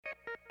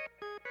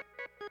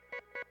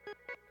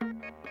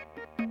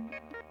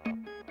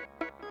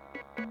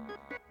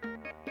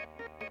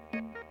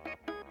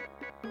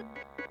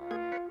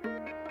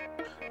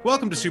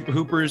Welcome to Super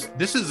Hoopers.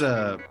 This is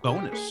a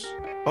bonus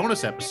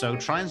episode,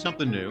 trying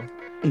something new.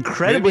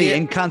 Incredibly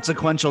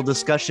inconsequential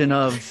discussion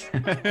of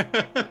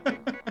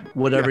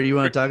whatever you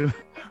want to talk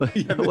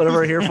about, whatever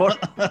we're here for.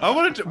 I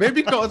wanted to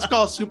let's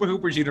call it Super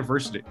Hoopers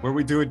University, where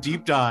we do a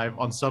deep dive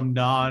on some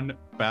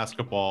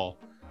non-basketball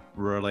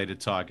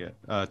related topic.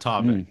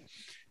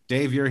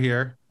 Dave, you're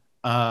here.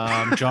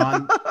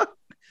 John,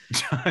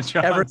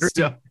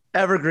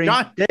 Evergreen.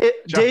 John,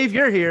 Dave,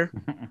 you're here.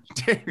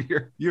 Dave,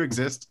 you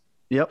exist.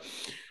 Yep.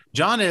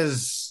 John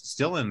is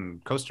still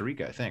in Costa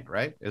Rica, I think,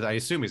 right? I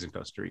assume he's in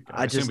Costa Rica.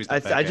 I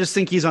just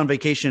think he's on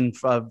vacation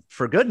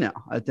for good now.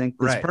 I think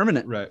it's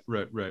permanent. Right.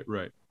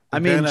 I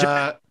mean,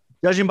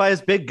 judging by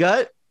his big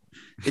gut,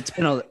 it's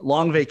been a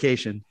long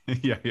vacation.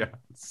 Yeah.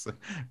 It's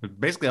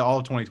basically all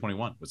of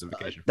 2021 was a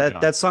vacation.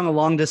 That song "A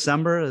Long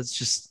December" is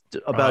just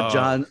about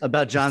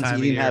John's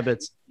eating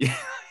habits.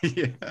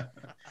 Yeah.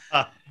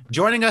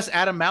 Joining us,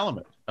 Adam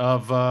Malamud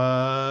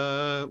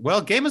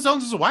of Game of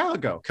Zones was a while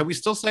ago. Can we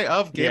still say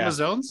of Game of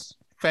Zones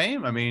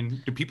fame? I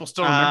mean, do people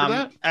still remember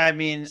that? I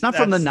mean, it's not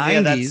from the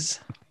 90s.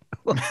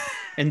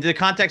 In the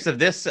context of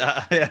this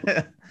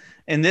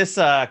in this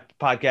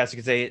podcast, you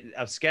could say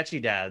of Sketchy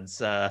Dad's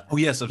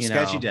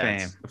Sketchy Dads.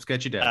 Fame. Of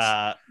Sketchy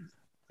Dads.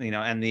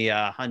 And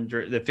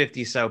the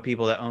 50 so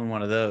people that own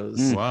one of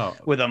those. Wow.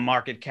 With a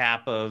market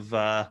cap of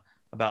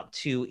about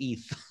 2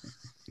 ETH.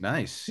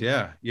 Nice.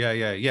 Yeah.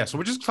 So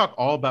we're just talk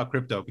all about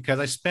crypto because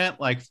I spent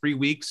like 3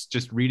 weeks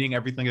just reading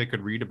everything I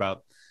could read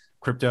about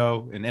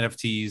crypto and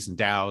NFTs and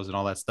DAOs and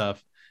all that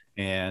stuff.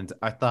 And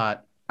I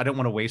thought I don't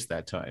want to waste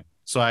that time.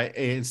 So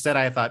I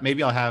thought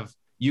maybe I'll have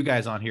you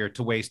guys on here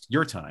to waste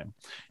your time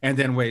and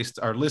then waste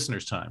our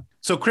listeners' time.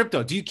 So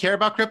crypto, do you care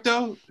about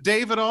crypto,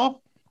 Dave, at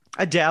all?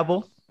 I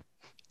dabble.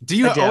 Do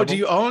you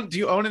own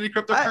any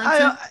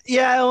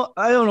cryptocurrency?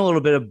 I own a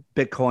little bit of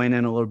Bitcoin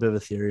and a little bit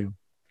of Ethereum.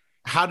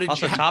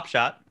 Top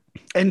Shot.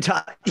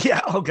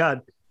 Oh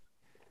God,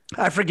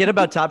 I forget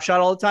about Top Shot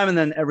all the time, and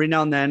then every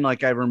now and then,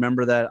 like I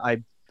remember that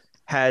I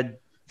had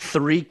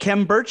 3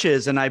 Kem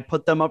Birches and I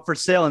put them up for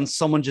sale, and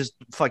someone just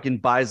fucking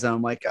buys them.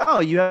 I'm like, oh,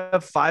 you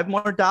have $5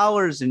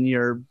 more in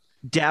your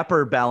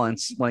Dapper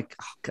balance. I'm like,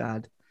 oh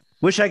God,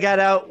 wish I got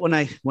out when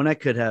I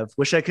could have.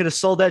 Wish I could have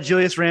sold that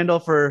Julius Randle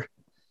for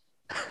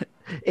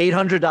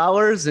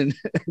 $800 and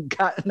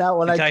gotten out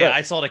when I could.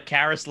 I sold a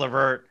Karis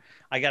LeVert.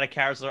 I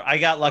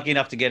got lucky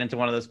enough to get into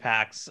one of those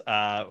packs,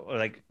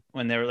 like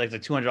when they were like the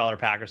 $200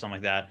 pack or something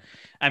like that.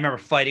 I remember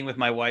fighting with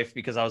my wife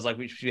because I was like,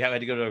 we had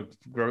to go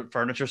to a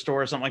furniture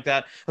store or something like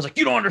that. I was like,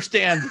 you don't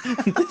understand.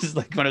 This is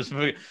like when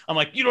I'm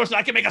like, you don't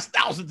understand. I can make us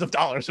thousands of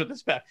dollars with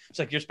this pack. It's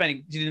like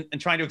and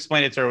trying to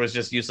explain it to her was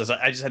just useless.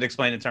 I just had to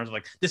explain it in terms of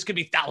like, this could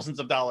be thousands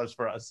of dollars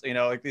for us,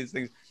 like these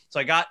things. So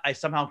I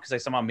somehow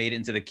made it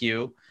into the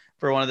queue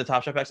for one of the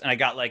Top Shot packs, and I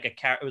got like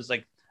it was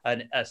like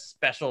a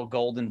special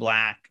golden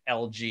black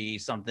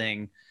LG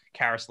something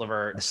Karis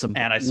LeVert,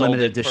 and I sold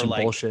it edition for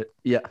like bullshit.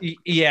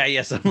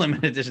 Some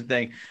limited edition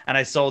thing, and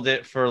I sold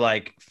it for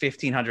like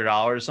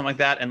 $1,500, something like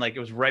that, and like it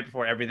was right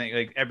before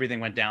everything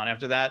went down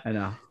after that. I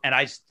know, and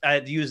I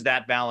had used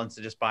that balance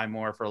to just buy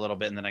more for a little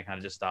bit, and then I kind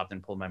of just stopped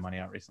and pulled my money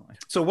out recently.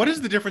 So, what is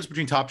the difference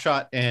between Top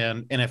Shot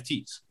and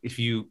NFTs?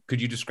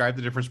 Could you describe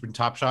the difference between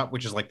Top Shot,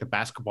 which is like the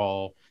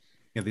basketball,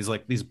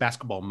 these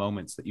basketball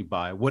moments that you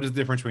buy? What is the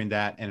difference between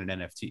that and an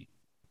NFT?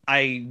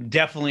 I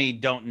definitely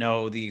don't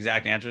know the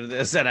exact answer to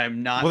this, and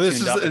I'm not. Well, this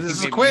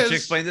is a quiz. You should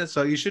explain this,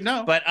 so you should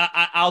know. But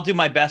I'll do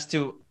my best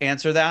to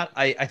answer that.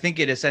 I think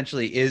it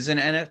essentially is an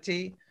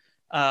NFT.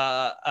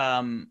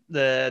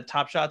 The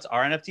Top Shots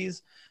are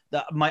NFTs.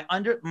 My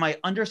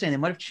understanding, they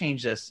might have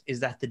changed this,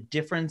 is that the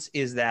difference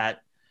is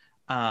that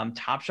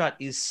Top Shot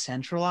is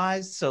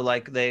centralized. So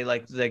like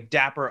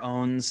Dapper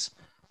owns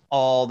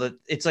all the.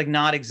 It's like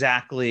not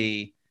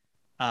exactly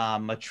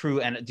a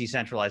true and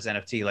decentralized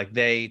NFT. Like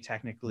they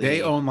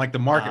own like the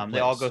marketplace.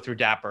 They all go through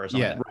Dapper or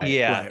something.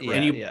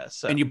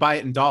 And you buy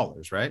it in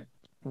dollars, right?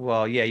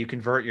 Well, yeah, you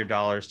convert your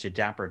dollars to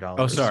Dapper dollars.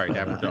 Oh, sorry,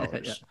 Dapper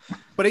dollars.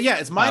 But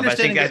it's my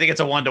understanding. I think it's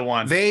a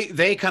 1-to-1.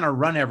 They kind of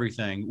run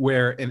everything,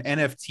 where an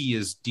NFT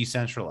is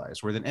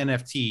decentralized, where the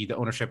NFT, the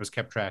ownership is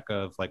kept track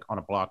of like on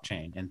a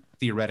blockchain, and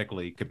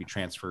theoretically could be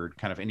transferred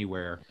kind of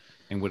anywhere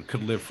and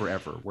could live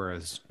forever.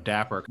 Whereas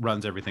Dapper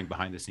runs everything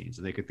behind the scenes,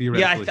 and they could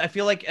theoretically. Yeah, I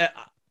feel like.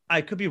 I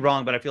could be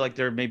wrong, but I feel like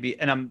there may be,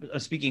 and I'm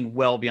speaking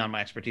well beyond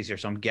my expertise here,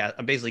 so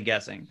I'm basically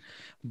guessing,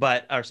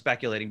 or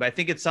speculating. But I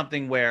think it's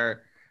something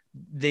where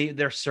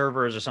their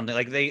servers or something,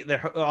 like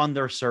they're on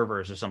their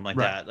servers or something like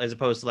that, as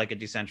opposed to like a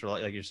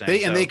decentralized, like you're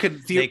saying. They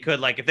could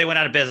like if they went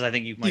out of business, I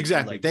think you might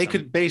exactly they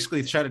could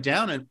basically shut it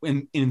down.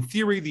 And in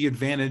theory, the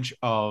advantage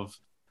of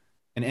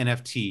an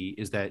NFT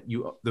is that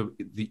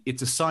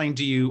it's assigned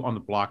to you on the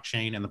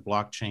blockchain, and the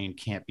blockchain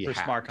can't be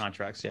hacked. Smart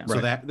contracts, yeah.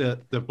 So that the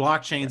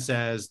blockchain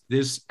says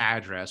this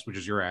address, which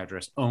is your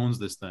address, owns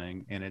this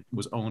thing, and it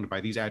was owned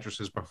by these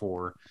addresses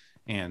before,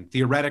 and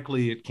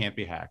theoretically it can't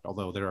be hacked.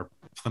 Although there are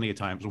plenty of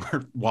times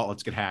where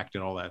wallets get hacked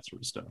and all that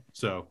sort of stuff.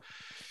 So,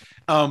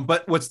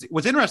 but what's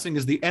interesting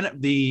is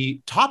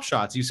the Top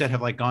Shots you said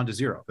have like gone to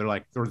zero. They're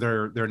like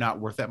they're not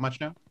worth that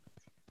much now.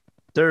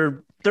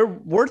 they're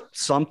worth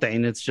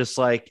something. It's just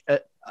like,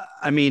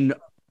 I mean,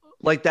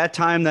 like that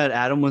time that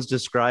Adam was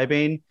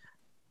describing,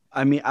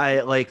 I mean,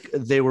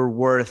 they were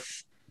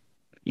worth,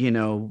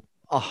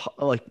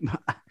 like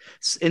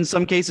in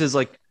some cases,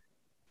 like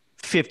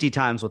 50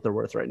 times what they're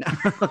worth right now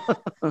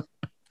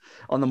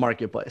on the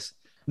marketplace.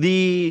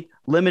 The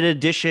limited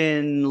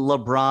edition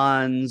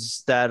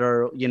LeBrons that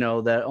are,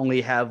 that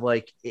only have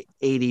like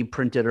 80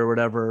 printed or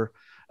whatever,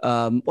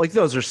 like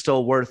those are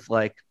still worth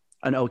like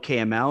an okay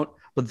amount,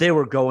 but they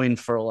were going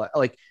for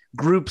like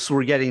groups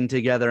were getting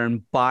together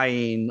and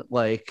buying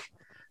like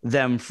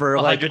them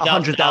for like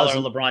 $100,000,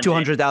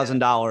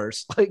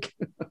 $200,000. Like,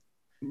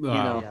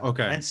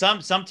 Okay. And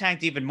some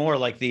tanked even more,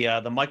 like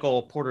the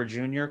Michael Porter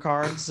Jr.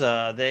 cards.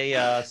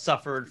 They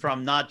suffered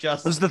from not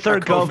just it was the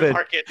third COVID.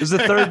 It was the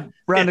third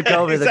round of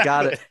COVID that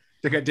got it.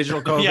 They got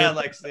digital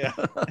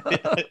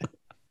COVID.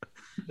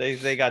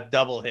 They got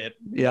double hit.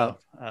 Yeah.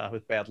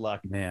 With bad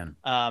luck, man.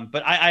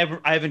 But I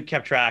haven't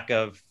kept track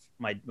of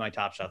my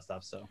Top Shot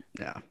stuff, so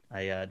yeah,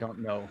 I don't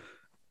know.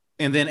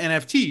 And then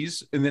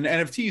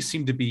NFTs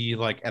seem to be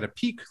like at a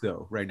peak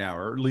though right now,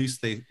 or at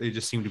least they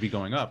just seem to be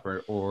going up,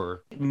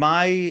 or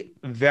my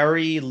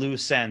very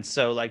loose sense.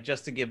 So like,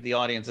 just to give the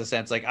audience a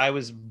sense, like I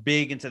was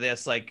big into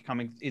this, like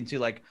coming into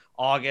like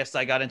August,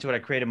 I got into it. I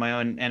created my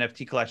own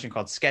NFT collection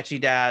called Sketchy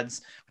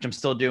Dads, which I'm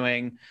still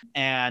doing.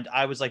 And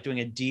I was like doing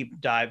a deep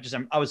dive.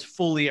 I was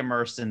fully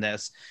immersed in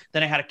this.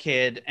 Then I had a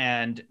kid,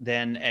 and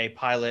then a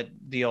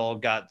pilot deal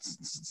got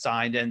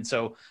signed. And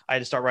so I had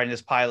to start writing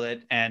this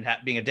pilot and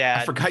being a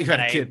dad. I forgot you had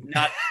a kid.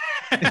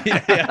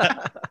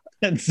 Yeah.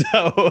 And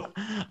so,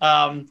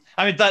 I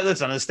mean,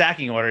 listen, on the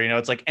stacking order,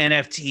 it's like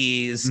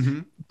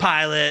NFTs,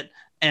 pilot,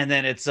 and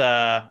then it's,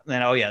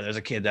 there's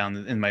a kid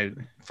down in my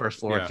first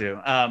floor too.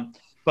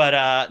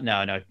 But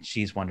no,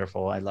 she's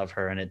wonderful. I love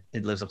her, and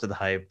it lives up to the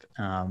hype.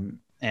 And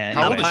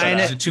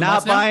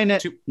not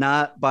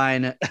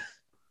buying it.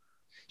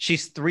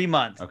 She's 3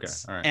 months. Okay,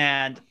 all right.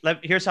 And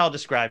here's how I'll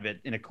describe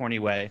it in a corny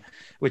way,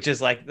 which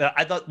is like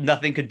I thought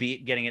nothing could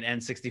beat getting an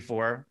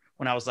N64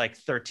 when I was like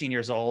 13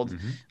 years old.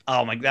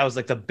 Oh my, that was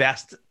like the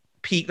best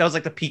peak. That was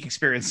like the peak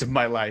experience of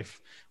my life,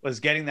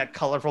 was getting that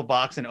colorful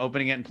box and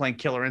opening it and playing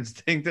Killer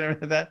Instinct and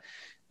everything like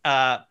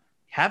that.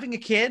 Having a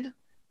kid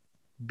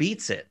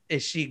beats it.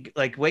 Is she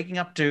like waking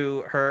up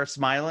to her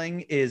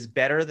smiling is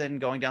better than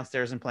going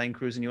downstairs and playing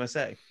Cruising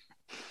USA?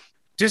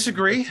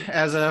 Disagree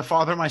as a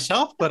father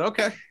myself, but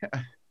okay.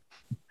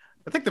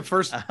 I think the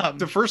first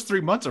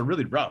 3 months are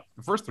really rough.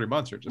 The first 3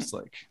 months are just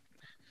like,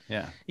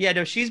 yeah.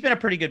 No, she's been a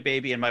pretty good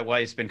baby, and my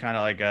wife's been kind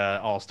of like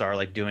a all-star,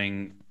 like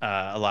doing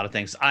a lot of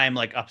things. I'm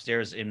like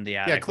upstairs in the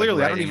attic. Yeah,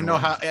 clearly, like, I don't even know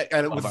how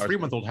with a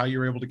 3-month-old how you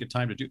were able to get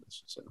time to do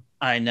this. So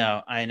I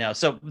know.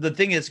 So the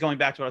thing is, going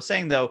back to what I was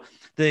saying though,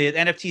 the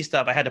NFT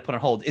stuff I had to put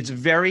on hold. It's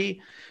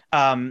very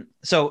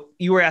so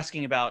you were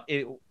asking about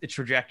its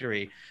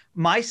trajectory.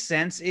 My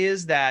sense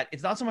is that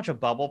it's not so much a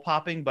bubble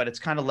popping, but it's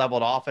kind of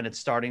leveled off, and it's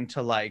starting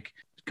to like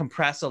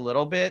compress a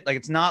little bit. Like,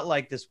 it's not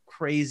like this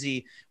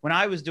crazy. When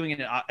I was doing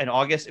it in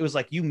August, it was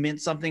like you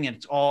mint something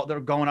and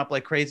they're going up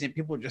like crazy, and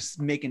people are just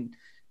making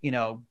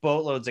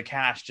boatloads of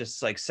cash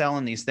just like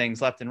selling these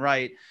things left and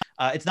right.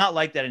 It's not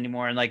like that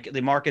anymore, and like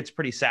the market's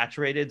pretty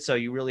saturated, so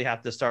you really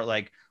have to start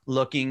like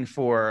looking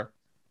for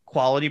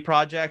quality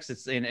projects.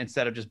 It's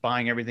instead of just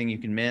buying everything you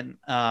can mint.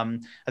 I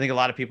think a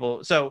lot of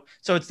people, so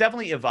it's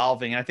definitely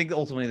evolving, and I think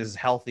ultimately this is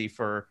healthy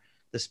for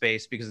the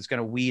space, because it's going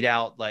to weed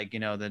out like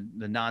the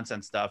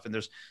nonsense stuff, and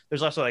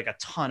there's also like a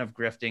ton of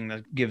grifting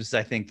that gives,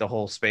 I think, the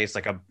whole space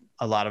like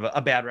a lot of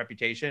a bad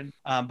reputation.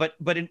 But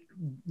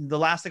the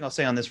last thing I'll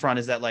say on this front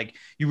is that like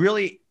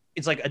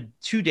it's like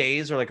 2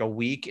 days or like a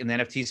week in the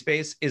NFT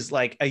space is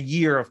like a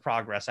year of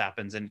progress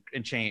happens and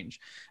change.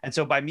 And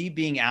so by me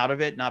being out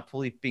of it, not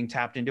fully being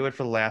tapped into it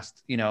for the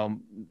last, in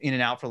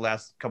and out for the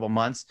last couple of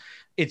months,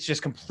 it's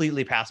just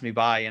completely passed me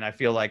by. And I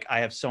feel like I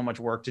have so much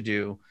work to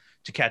do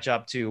to catch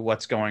up to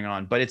what's going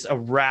on, but it's a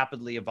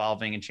rapidly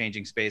evolving and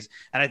changing space.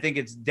 And I think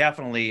it's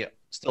definitely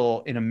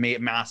still in a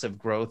massive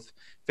growth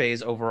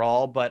phase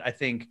overall, but I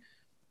think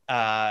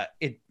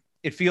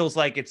it feels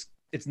like it's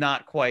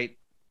not quite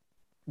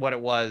what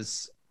it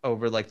was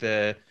over like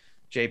the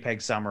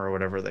JPEG summer or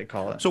whatever they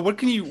call it. So what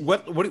can you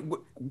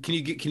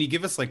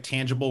give us like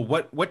tangible,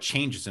 what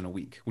changes in a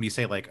week when you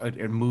say like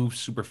it moves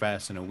super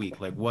fast in a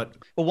week? Like what?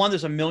 Well, one,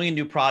 there's a million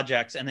new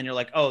projects, and then you're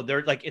like, oh,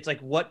 they're like, it's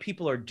like what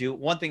people are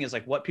one thing is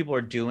like what people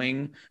are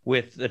doing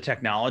with the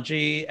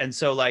technology. And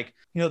so like,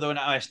 when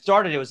I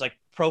started, it was like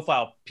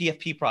profile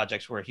PFP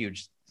projects were a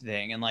huge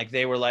thing, and like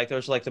they were like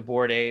those were like the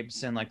Bored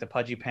Apes and like the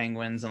Pudgy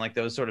Penguins and like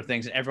those sort of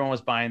things, and everyone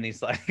was buying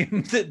these. Like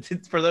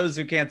for those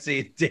who can't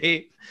see,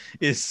 Dave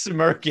is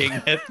smirking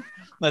at,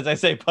 as I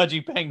say,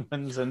 Pudgy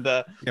Penguins. And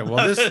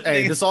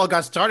this all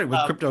got started with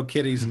Crypto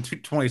Kitties in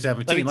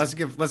 2017.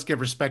 Let's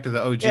give respect to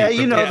the OG.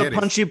 Yeah, the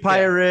Punchy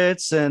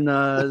Pirates and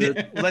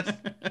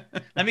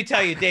let me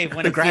tell you, Dave,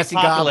 when it's the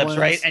apocalypse,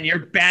 right, and you're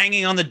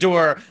banging on the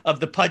door of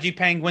the Pudgy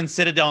Penguin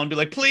Citadel and be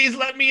like, please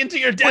let me into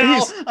your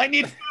DAO. I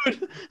need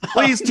food.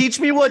 Please teach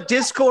me what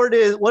Discord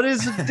is. What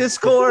is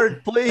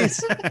Discord?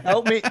 Please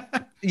help me.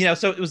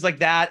 so it was like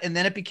that, and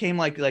then it became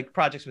like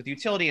projects with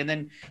utility, and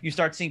then you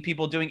start seeing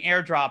people doing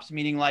airdrops,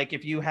 meaning like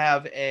if you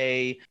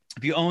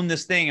own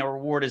this thing, a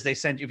reward is they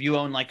send you, if you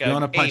own like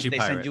a ape, they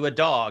send you a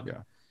dog.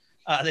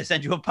 Yeah. They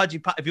send you a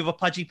pudgy. If you have a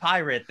pudgy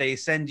pirate, they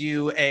send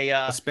you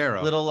a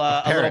sparrow, a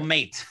little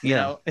mate. You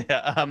know,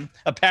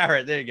 a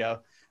parrot. There you go.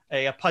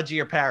 A pudgy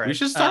or parrot. We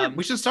should start.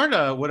 We should start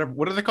a whatever.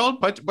 What are they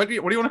called? What do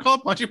you want to call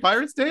it? Punchy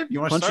pirates, Dave?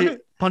 You want to start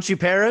it? Punchy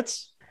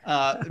parrots?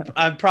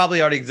 I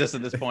probably already exist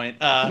at this point.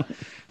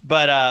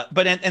 But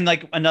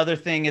like another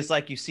thing is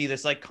like you see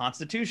this like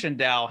Constitution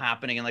DAO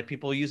happening and like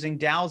people using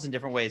DAOs in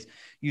different ways.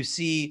 You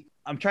see,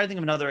 I'm trying to think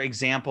of another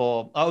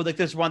example. Oh, like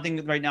there's one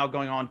thing right now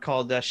going on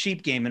called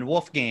Sheep Game and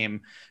Wolf Game,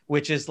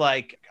 which is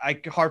like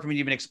hard for me to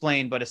even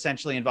explain, but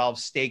essentially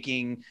involves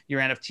staking your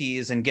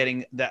NFTs and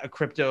getting that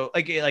crypto,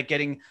 like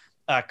getting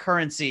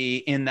currency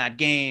in that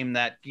game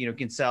that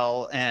can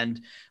sell,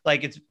 and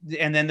like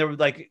and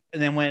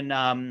then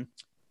when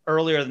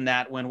earlier than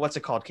that, when what's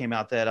it called came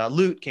out, that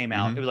Loot came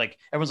out, it was like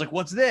everyone's like,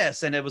 what's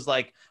this? And it was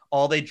like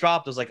all they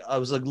dropped was like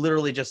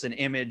literally just an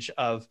image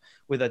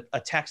with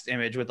a text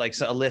image with like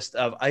a list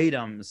of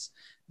items,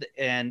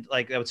 and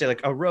like I would say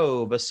like a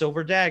robe, a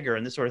silver dagger,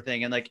 and this sort of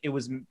thing, and like it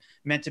was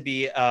meant to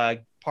be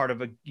part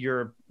of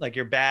your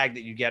bag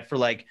that you get for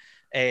like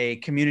a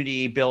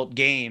community built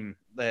game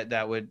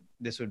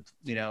this would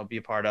be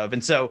a part of.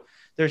 And so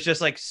there's just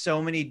like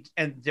so many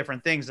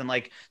different things. And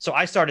like, so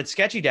I started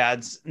Sketchy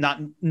Dads, not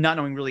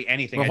knowing really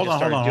anything. Well, I just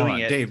started doing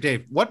it.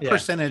 Dave, what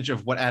percentage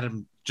of what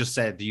Adam just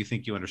said do you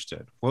think you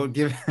understood? Well,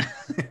 give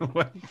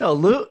No,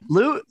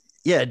 Loot.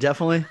 Yeah,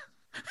 definitely.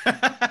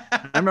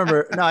 I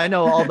remember. No, I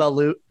know all about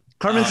Loot.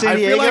 Carmen San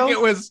Diego. I feel like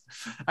it was.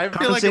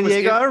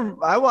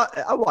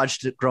 I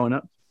watched it growing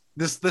up.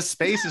 This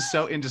space is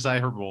so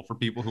indecipherable for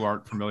people who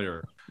aren't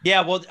familiar.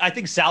 Yeah, well, I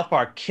think South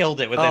Park killed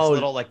it with this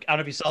little, like, I don't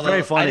know if you saw that.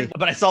 Very funny.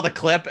 But I saw the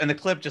clip, and the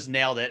clip just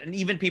nailed it. And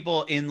even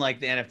people in,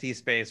 like, the NFT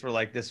space were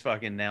like, this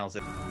fucking nails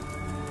it.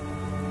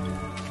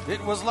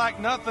 It was like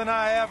nothing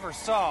I ever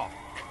saw.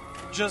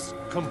 Just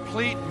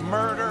complete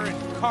murder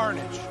and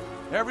carnage.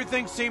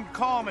 Everything seemed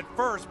calm at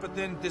first, but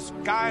then this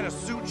guy in a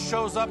suit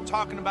shows up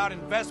talking about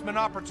investment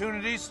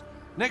opportunities.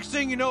 Next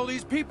thing you know,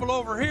 these people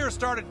over here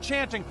started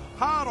chanting,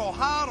 hodl,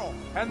 hodl,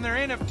 and their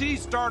NFTs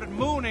started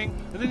mooning,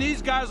 and then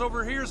these guys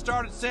over here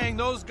started saying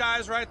those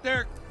guys right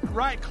there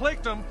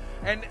right-clicked them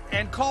and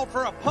called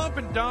for a pump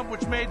and dump,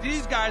 which made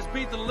these guys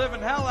beat the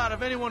living hell out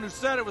of anyone who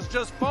said it was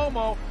just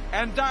FOMO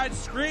and died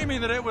screaming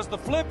that it was the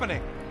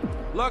flippening.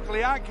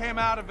 Luckily, I came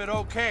out of it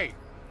okay.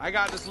 I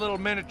got this little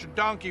miniature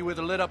donkey with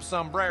a lit-up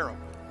sombrero.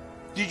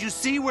 Did you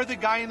see where the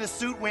guy in the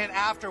suit went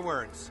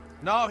afterwards?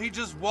 No, he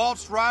just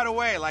waltzed right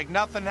away like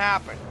nothing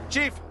happened.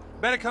 Chief,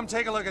 better come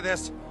take a look at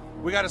this.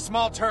 We got a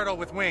small turtle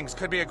with wings.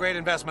 Could be a great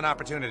investment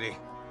opportunity.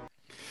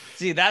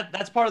 See,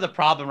 that's part of the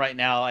problem right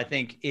now, I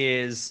think,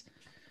 is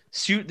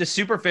the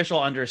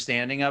superficial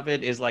understanding of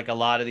it is like a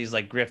lot of these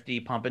like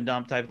grifty pump and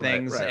dump type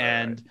things,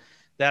 and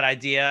that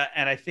idea.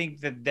 And I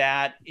think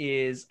that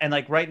is, and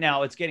like right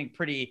now it's getting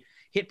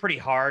hit pretty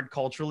hard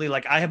culturally.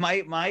 Like I have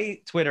my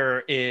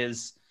Twitter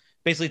is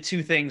basically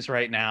two things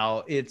right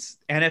now. It's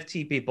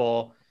NFT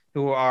people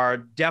who are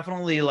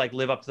definitely like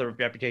live up to the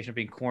reputation of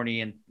being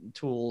corny and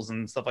tools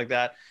and stuff like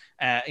that,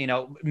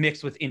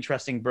 mixed with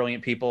interesting,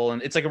 brilliant people.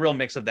 And it's like a real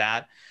mix of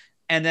that.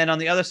 And then on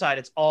the other side,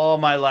 it's all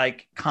my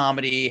like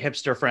comedy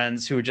hipster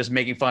friends who are just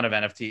making fun of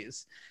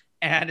NFTs.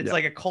 And it's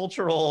like a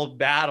cultural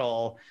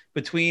battle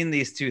between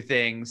these two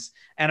things.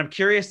 And I'm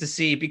curious to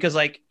see, because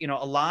like, a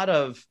lot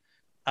of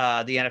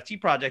the NFT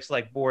projects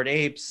like Bored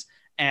Apes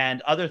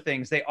and other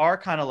things, they are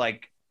kind of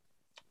like,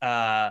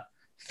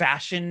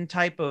 fashion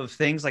type of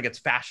things, like it's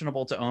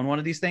fashionable to own one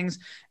of these things,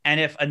 and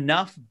if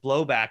enough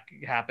blowback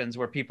happens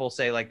where people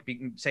say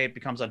it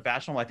becomes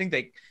unfashionable, I think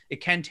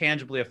it can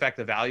tangibly affect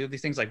the value of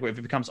these things. Like if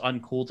it becomes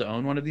uncool to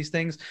own one of these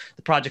things,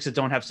 the projects that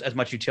don't have as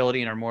much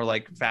utility and are more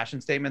like fashion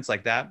statements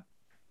like that,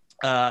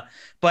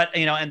 but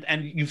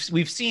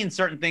we've seen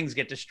certain things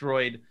get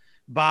destroyed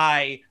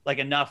by like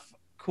enough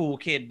cool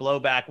kid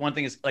blowback. One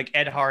thing is like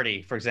Ed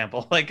Hardy, for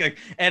example. Like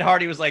Ed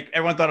Hardy was like,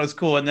 everyone thought it was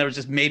cool, and they were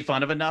just made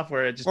fun of enough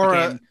where it just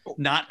became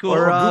not cool.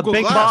 Or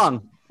Bing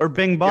Bong. Or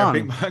Bing Bong.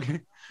 Yeah, Bing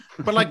Bong.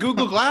 But like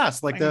Google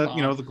Glass, like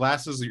the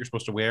glasses that you're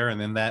supposed to wear, and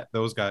then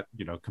those got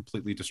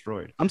completely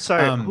destroyed. I'm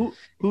sorry,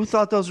 who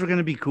thought those were going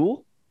to be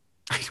cool?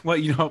 Well,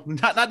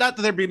 not that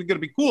they're going to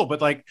be cool, but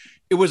like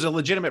it was a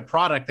legitimate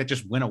product that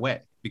just went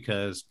away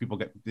because people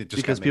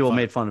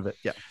made fun of it.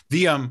 Yeah.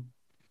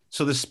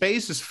 So the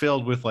space is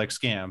filled with like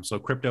scams. So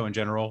crypto in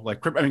general,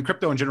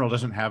 crypto in general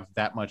doesn't have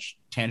that much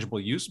tangible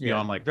use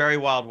beyond like very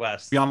Wild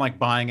West, beyond like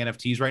buying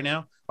NFTs right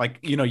now. Like,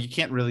 you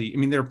can't really,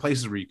 there are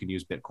places where you can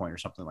use Bitcoin or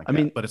something like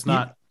that, but it's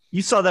not.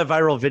 You saw that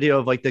viral video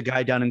of like the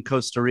guy down in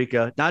Costa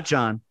Rica, not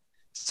John,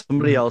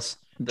 somebody else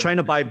trying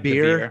to buy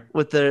beer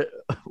with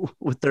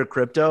their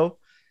crypto.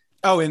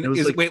 Oh, and it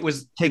was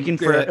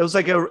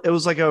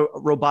like a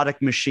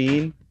robotic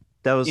machine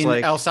that was in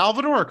like El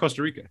Salvador or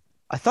Costa Rica.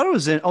 I thought it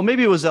was in. Oh,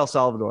 maybe it was El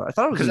Salvador. I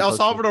thought it was because in El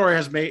Costa Rica. Salvador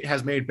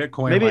has made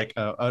Bitcoin Maybe- like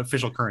a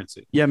official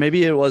currency. Yeah,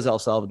 maybe it was El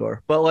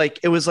Salvador, but like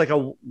it was like a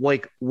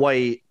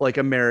white like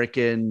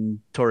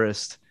American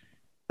tourist,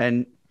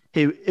 and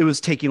it was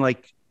taking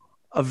like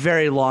a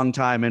very long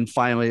time, and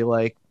finally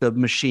like the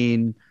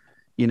machine,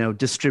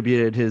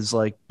 distributed his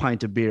like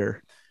pint of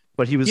beer,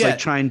 but he was Yeah. like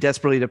trying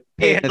desperately to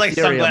He pay had like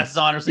Ethereum. sunglasses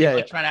on or something, Yeah,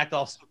 like trying to act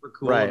all super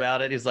cool Right.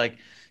 about it. He's like,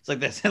 it's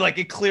like this, like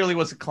it clearly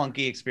was a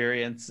clunky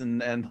experience,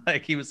 and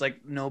like he was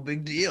like, no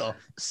big deal,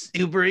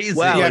 super easy.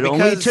 Wow, Yeah, it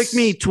only because- took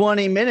me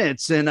 20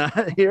 minutes, and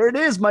here it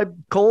is, my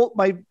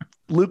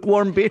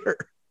lukewarm beer.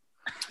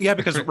 Yeah,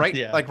 because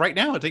Yeah. right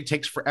now it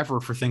takes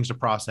forever for things to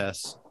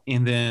process,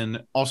 and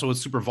then also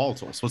it's super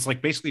volatile. So it's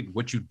like basically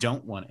what you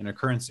don't want in a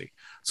currency.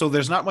 So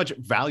there's not much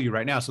value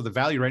right now. So the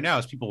value right now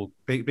is people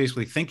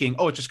basically thinking,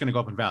 oh, it's just going to go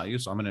up in value,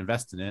 so I'm going to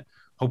invest in it,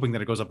 hoping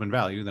that it goes up in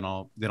value, then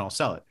I'll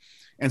sell it.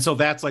 And so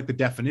that's like the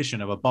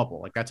definition of a bubble.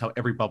 Like that's how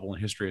every bubble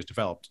in history is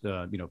developed.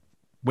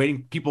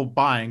 Waiting, people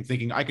buying,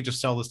 thinking I could just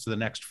sell this to the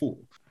next fool.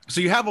 So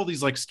you have all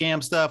these like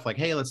scam stuff, like,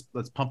 hey, let's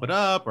pump it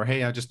up, or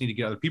hey, I just need to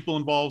get other people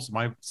involved,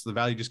 so the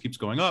value just keeps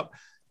going up.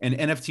 And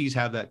NFTs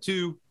have that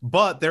too.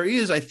 But there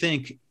is, I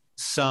think,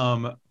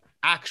 some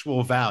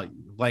actual value,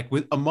 like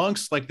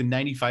amongst like the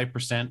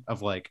 95%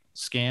 of like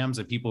scams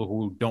and people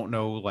who don't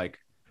know like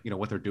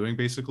what they're doing.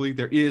 Basically,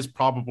 there is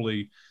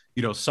probably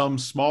some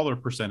smaller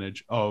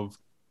percentage of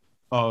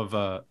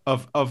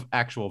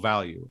actual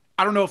value.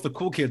 I don't know if the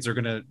cool kids are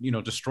gonna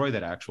destroy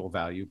that actual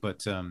value,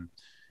 but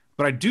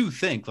I do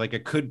think like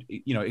it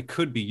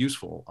could be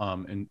useful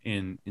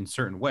in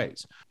certain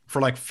ways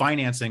for like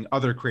financing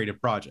other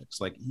creative projects.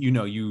 Like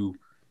you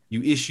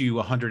issue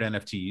 100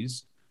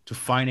 NFTs to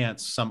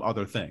finance some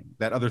other thing.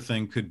 That other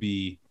thing could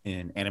be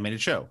an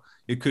animated show.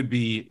 It could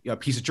be a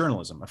piece of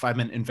journalism. If I'm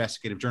an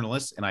investigative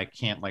journalist and I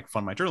can't like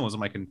fund my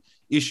journalism, I can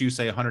issue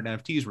say 100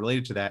 NFTs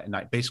related to that, and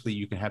basically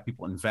you can have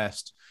people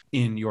invest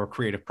in your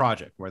creative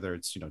project, whether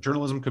it's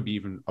journalism, could be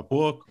even a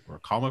book or a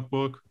comic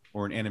book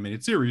or an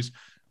animated series.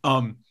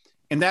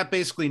 And that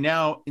basically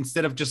now,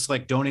 instead of just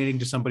like donating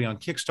to somebody on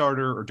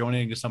Kickstarter or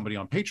donating to somebody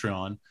on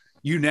Patreon,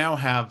 you now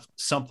have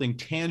something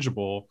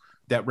tangible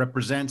that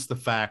represents the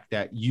fact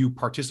that you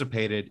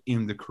participated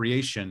in the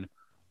creation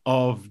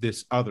of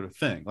this other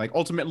thing. Like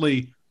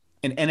ultimately,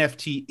 an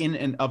NFT in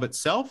and of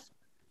itself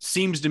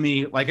seems to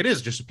me like it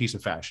is just a piece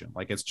of fashion.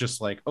 Like it's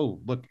just like, oh,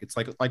 look, it's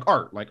like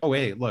art. Like, oh,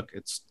 hey, look,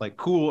 it's like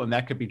cool, and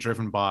that could be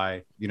driven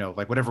by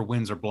like whatever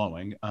winds are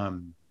blowing,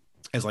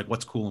 as like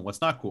what's cool and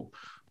what's not cool.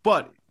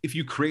 But if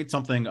you create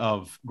something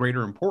of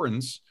greater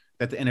importance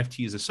that the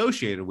NFT is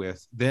associated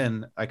with,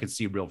 then I could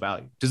see real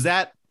value. Does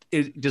that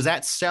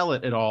sell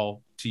it at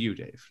all to you,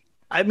 Dave?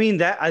 I mean,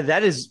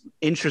 that is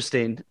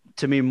interesting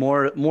to me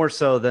more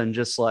so than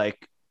just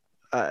like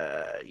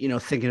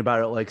thinking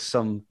about it like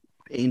some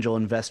angel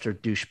investor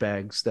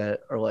douchebags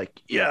that are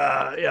like,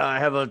 yeah, I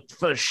have a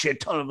shit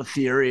ton of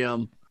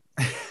Ethereum.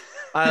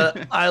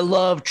 I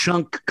love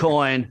chunk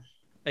coin.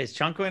 Hey, is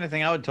chunk coin a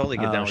thing? I would totally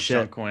get down with shit.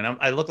 chunk coin.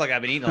 I look like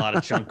I've been eating a lot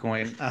of chunk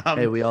coin.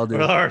 Hey, we all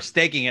do. Or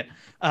staking it.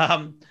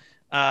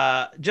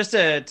 Just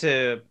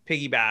to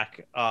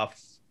piggyback off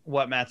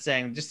what Matt's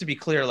saying, just to be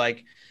clear,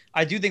 like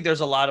I do think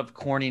there's a lot of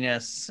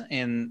corniness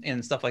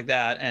in stuff like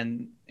that,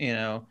 and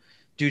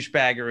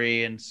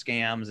douchebaggery and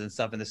scams and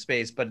stuff in the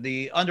space. But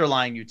the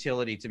underlying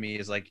utility to me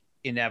is like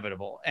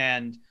inevitable,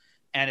 and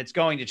it's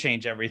going to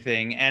change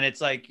everything. And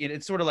it's like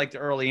it's sort of like the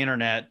early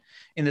internet,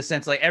 in the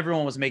sense like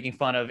everyone was making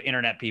fun of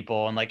internet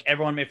people, and like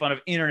everyone made fun of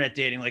internet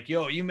dating. Like,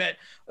 yo, you met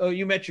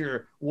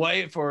your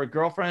wife or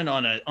girlfriend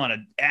on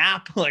an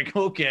app. Like,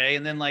 okay.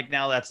 And then like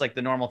now that's like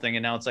the normal thing,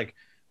 and now it's like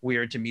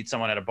weird to meet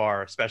someone at a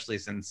bar, especially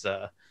since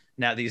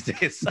now these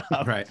days,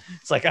 right?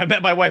 It's like I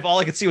met my wife, all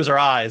I could see was her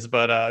eyes,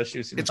 but she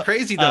was. It's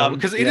crazy though,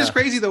 because it is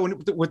crazy though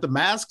with the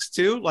masks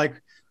too.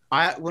 Like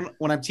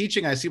when I'm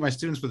teaching, I see my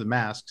students with the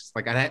masks.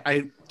 Like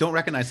I don't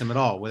recognize them at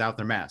all without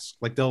their mask.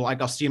 Like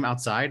I'll see them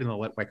outside and they'll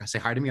like say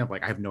hi to me. I'm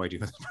like, I have no idea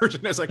who this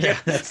person is. I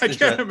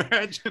can't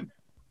imagine.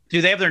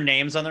 Do they have their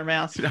names on their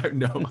masks?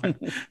 No.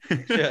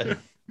 Should.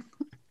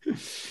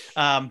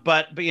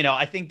 But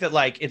I think that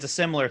like it's a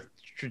similar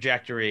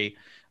trajectory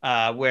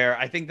where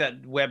I think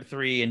that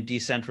Web3 and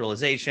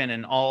decentralization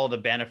and all the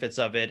benefits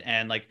of it,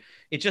 and like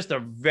it's just a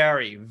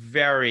very,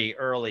 very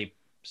early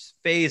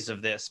phase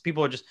of this.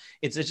 People are just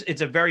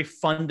it's a very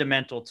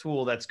fundamental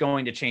tool that's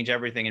going to change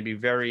everything and be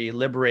very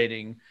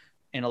liberating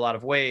in a lot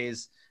of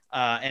ways,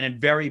 and in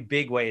very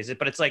big ways.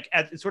 But it's like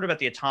it's sort of at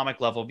the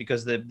atomic level,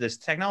 because this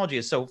technology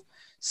is so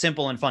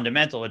simple and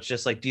fundamental. It's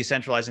just like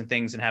decentralizing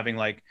things and having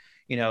like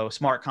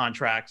smart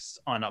contracts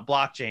on a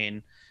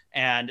blockchain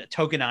and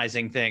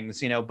tokenizing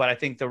things, but I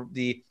think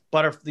the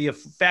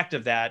effect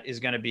of that is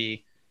going to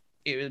be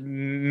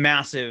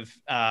massive,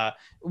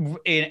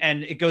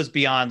 and it goes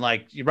beyond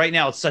like right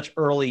now. It's such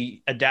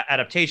early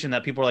adaptation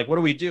that people are like, what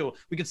do?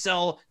 We could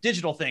sell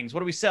digital things.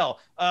 What do we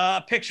sell?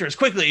 Pictures.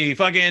 Quickly,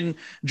 fucking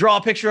draw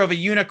a picture of a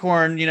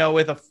unicorn,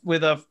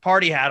 with a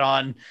party hat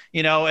on,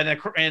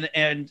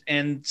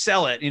 and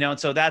sell it, and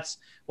so that's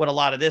what a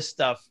lot of this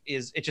stuff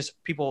is. It's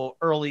just people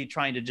early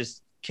trying to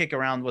just kick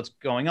around what's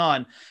going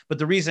on. But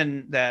the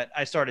reason that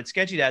I started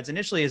Sketchy Dads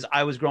initially is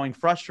I was growing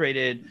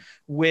frustrated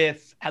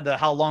with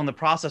how long the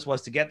process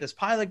was to get this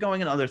pilot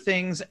going and other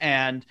things.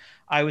 And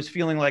I was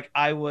feeling like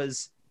I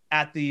was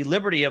at the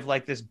liberty of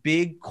like this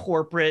big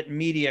corporate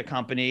media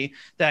company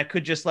that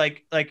could just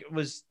like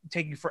was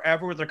taking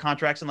forever with their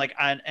contracts.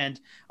 And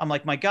I'm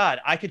like, my God,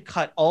 I could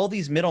cut all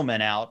these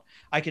middlemen out.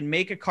 I can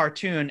make a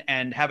cartoon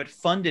and have it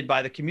funded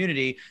by the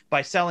community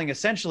by selling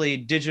essentially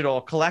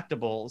digital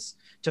collectibles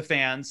to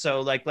fans.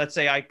 So like, let's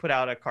say I put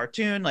out a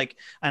cartoon,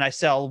 and I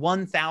sell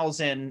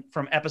 1,000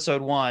 from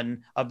episode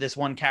 1 of this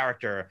one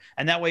character.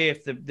 And that way,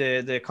 if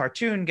the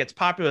cartoon gets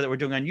popular that we're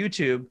doing on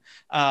YouTube,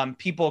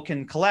 people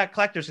can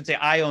collectors can say,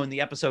 I own the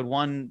episode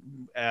 1,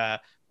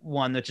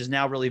 one which is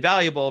now really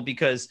valuable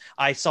because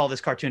I saw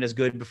this cartoon as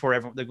good before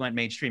they went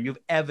mainstream. You have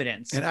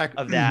evidence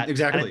of that.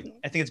 Exactly.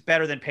 I think it's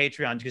better than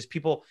Patreon because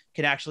people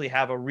can actually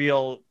have a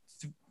real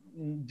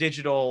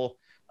digital,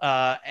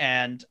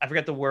 and I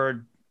forget the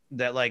word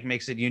that like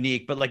makes it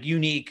unique, but like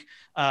unique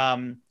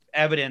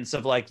evidence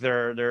of like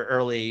their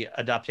early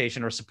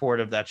adaptation or support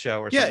of that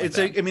show. Or it's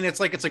like, I mean, it's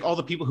like all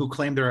the people who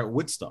claim they're at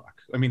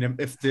Woodstock. I mean,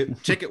 if the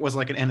ticket was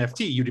like an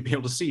NFT, you'd be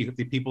able to see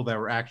the people that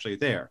were actually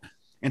there.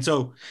 And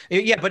so,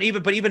 but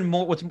even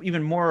more, what's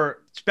even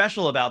more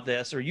special about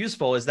this or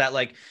useful is that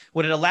like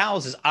what it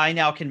allows is I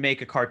now can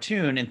make a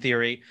cartoon in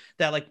theory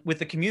that like with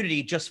the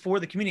community, just for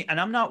the community. And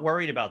I'm not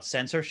worried about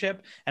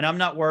censorship, and I'm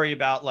not worried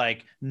about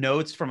like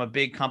notes from a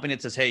big company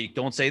that says, hey,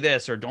 don't say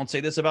this or don't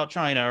say this about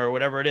China or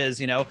whatever it is.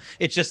 You know,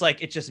 it's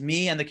just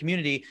me and the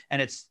community,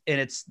 and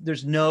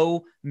there's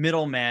no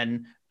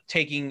middlemen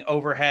taking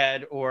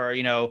overhead or,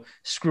 you know,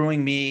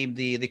 screwing me,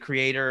 the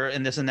creator,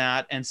 and this and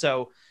that. And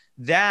so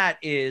that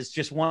is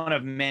just one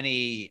of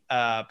many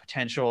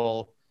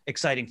potential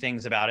exciting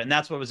things about it. And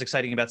that's what was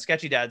exciting about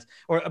Sketchy Dads,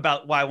 or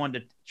about why I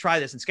wanted to try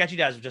this. And Sketchy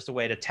Dads was just a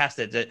way to test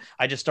it. That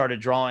I just started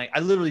drawing.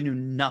 I literally knew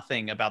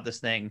nothing about this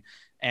thing.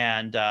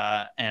 And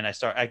I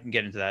can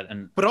get into that.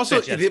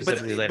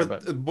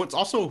 But what's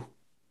also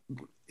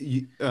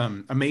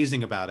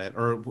amazing about it,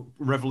 or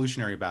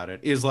revolutionary about it,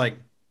 is like,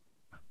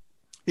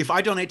 if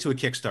I donate to a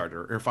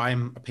Kickstarter or if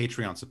I'm a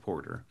Patreon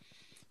supporter,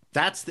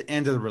 that's the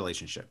end of the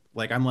relationship.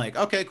 Like, I'm like,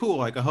 okay, cool.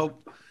 Like, I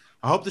hope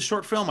the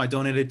short film I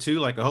donated to,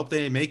 like, I hope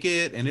they make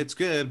it and it's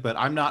good, but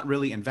I'm not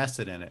really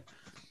invested in it.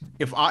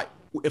 If I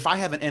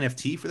have an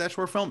NFT for that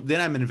short film,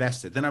 then I'm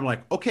invested. Then I'm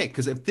like, okay,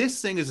 because if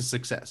this thing is a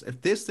success, if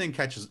this thing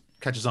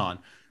catches on,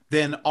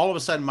 then all of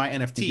a sudden my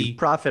NFT, you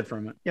profit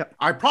from it. Yeah,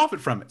 I profit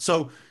from it.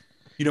 So,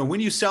 you know,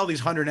 when you sell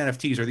these 100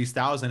 NFTs or these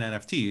 1,000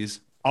 NFTs,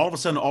 all of a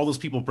sudden all those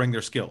people bring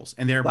their skills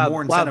and they're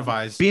more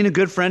incentivized. Being a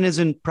good friend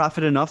isn't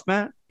profit enough,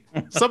 Matt?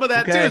 Some of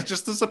that too is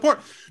just the support.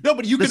 No,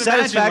 but you can imagine,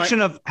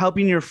 satisfaction of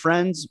helping your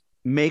friends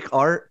make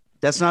art.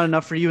 That's not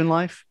enough for you in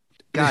life.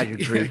 God, you're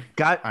great.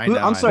 God,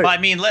 I'm sorry. Well, I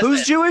mean,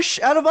 who's Jewish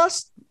out of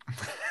us?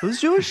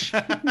 Who's Jewish?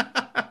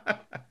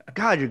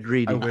 God, you're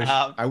greedy.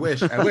 I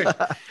wish.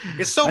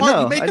 It's so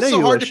hard. You make it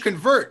so hard to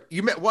convert.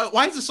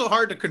 Why is it so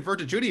hard to convert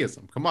to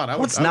Judaism? Come on, I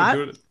would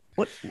do it.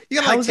 What? You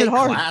gotta like take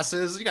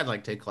classes. You gotta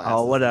like take classes.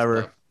 Oh,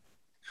 whatever.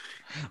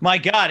 My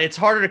God, it's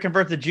harder to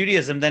convert to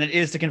Judaism than it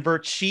is to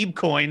convert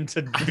Sheepcoin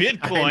to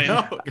Bitcoin. I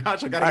know.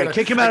 Gosh,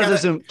 kick him out of the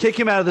Zoom. Kick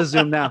him out of the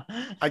Zoom now.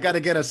 I got to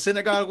get a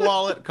synagogue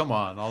wallet. Come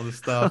on, all this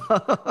stuff.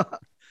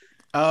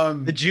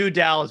 The Jew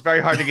DAO is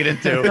very hard to get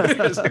into.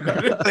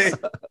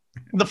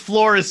 The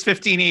floor is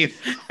 15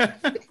 ETH.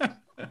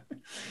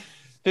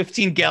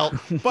 15 gelt.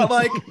 But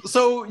like,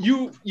 so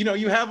you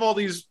have all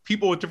these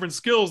people with different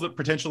skills that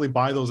potentially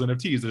buy those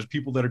NFTs. There's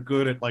people that are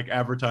good at like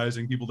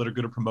advertising, people that are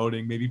good at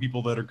promoting, maybe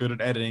people that are good at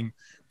editing,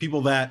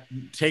 people that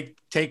take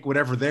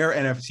whatever their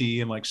NFT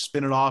and like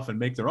spin it off and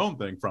make their own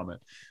thing from it.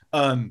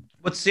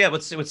 What's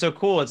so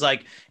cool is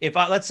like,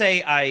 let's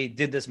say I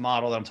did this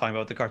model that I'm talking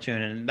about with the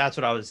cartoon, and that's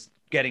what I was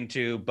getting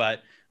to,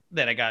 but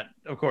then I got,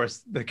 of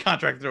course, the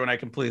contract through and I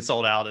completely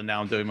sold out, and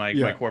now I'm doing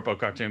my corpo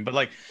cartoon. But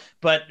like,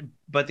 but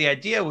the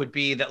idea would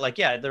be that like,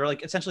 yeah, they're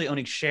like essentially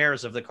owning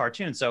shares of the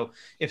cartoon. So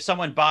if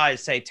someone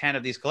buys, say, 10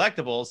 of these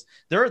collectibles,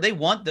 they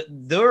want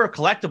their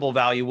collectible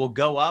value will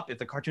go up if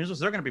the cartoons. So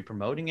they're going to be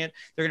promoting it.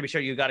 They're going to be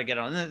sure you got to get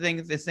on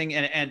this thing,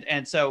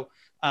 and so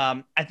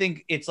I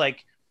think it's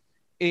like.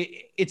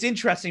 It's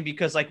interesting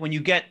because like when you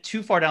get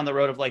too far down the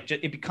road of like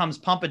it becomes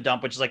pump and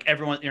dump, which is like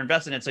everyone you're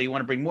invested in, so you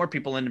want to bring more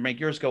people in to make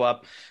yours go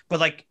up. But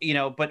like, you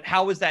know, but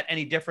how is that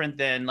any different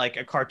than like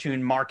a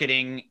cartoon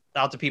marketing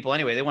out to people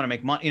anyway? They want to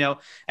make money, you know.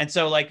 And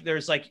so like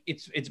there's like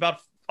it's about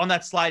on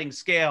that sliding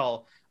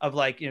scale of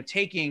like, you know,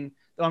 taking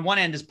on one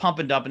end is pump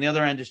and dump and the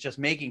other end is just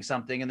making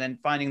something and then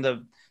finding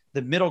the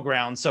middle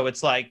ground. So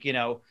it's like, you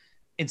know,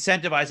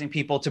 incentivizing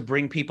people to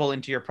bring people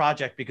into your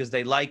project because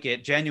they like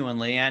it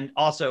genuinely, and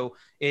also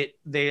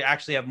they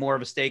actually have more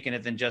of a stake in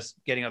it than just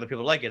getting other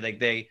people to like it. Like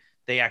they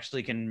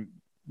actually can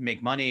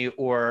make money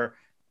or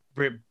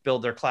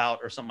build their clout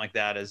or something like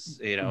that as,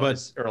 But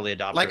as early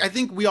adopters. like, I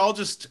think we all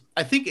just,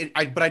 I think it,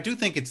 but I do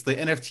think it's the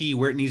NFT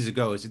where it needs to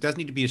go is it does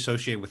need to be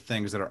associated with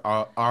things that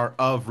are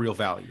of real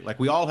value. Like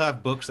we all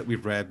have books that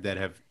we've read that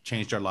have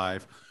changed our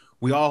life.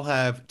 We all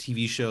have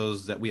TV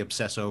shows that we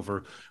obsess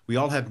over. We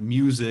all have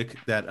music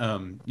that,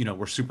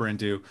 we're super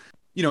into.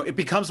 It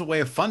becomes a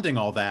way of funding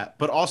all that,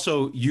 but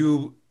also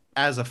you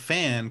as a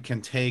fan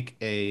can take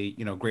a,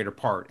 greater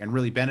part and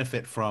really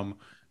benefit from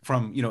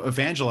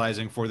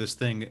evangelizing for this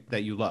thing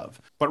that you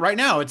love. But right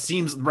now it's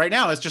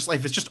just like,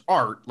 if it's just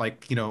art,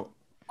 like,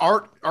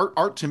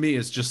 art to me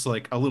is just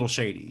like a little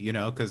shady,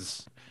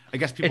 because I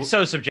guess people, it's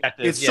so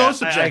subjective. it's so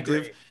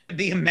subjective.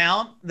 The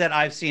amount that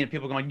I've seen of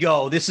people going,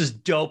 yo, this is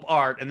dope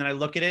art, and then I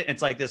look at it,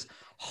 it's like this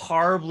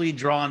horribly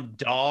drawn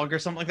dog or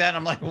something like that, and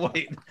I'm like,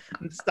 wait,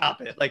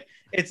 stop it. Like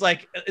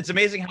it's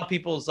amazing how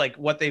people's like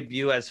what they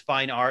view as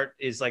fine art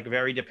is like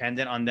very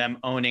dependent on them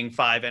owning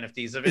 5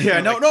 NFTs of it. Yeah,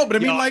 like, no, but I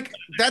mean, like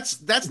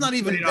that's not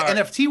even the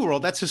NFT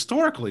world. That's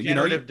historically,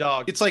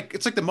 dog. It's like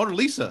the Mona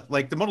Lisa.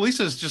 Like the Mona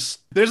Lisa is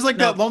just, there's like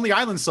that Lonely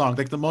Island song,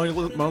 like the Mona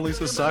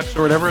Lisa sucks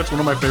or whatever. It's one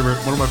of my favorite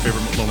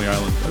Lonely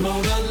Island.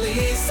 Mona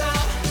Lisa,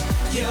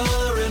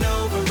 you're an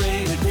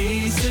overrated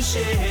piece of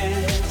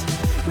shit.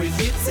 With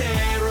your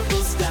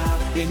terrible style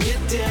and your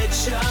dead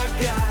shark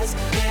eyes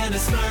and a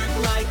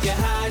smirk like you're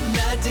hiding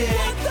a dick.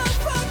 What the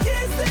fuck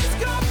is this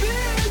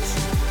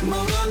garbage?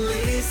 Mona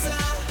Lisa.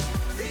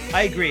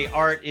 I agree.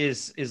 Art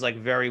is like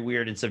very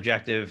weird and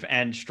subjective,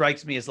 and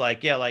strikes me as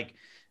like,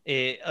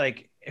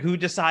 who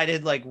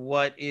decided like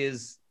what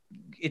is?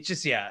 It's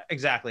just,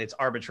 exactly. It's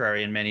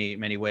arbitrary in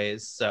many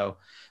ways. So,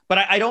 but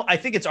I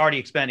think it's already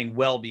expanding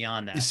well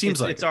beyond that. It seems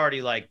it's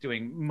already like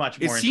doing much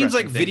more. It seems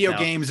like video now.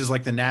 games is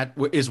like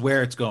is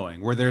where it's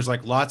going, where there's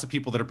like lots of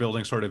people that are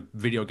building sort of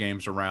video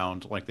games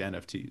around like the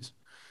NFTs.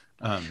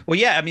 Well,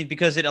 yeah, I mean,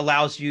 because it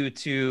allows you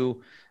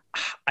to,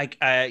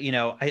 I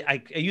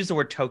use the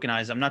word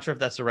tokenize. I'm not sure if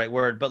that's the right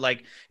word, but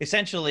like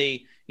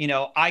essentially,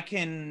 I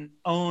can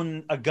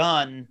own a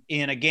gun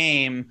in a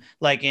game,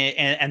 like,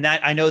 and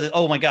that I know that,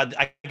 oh my God,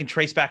 I can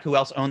trace back who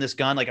else owned this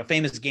gun, like a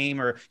famous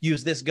gamer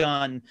used this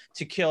gun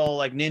to kill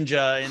like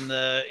Ninja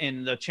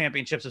in the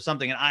championships or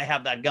something, and I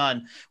have that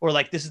gun, or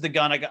like this is the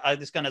gun I got.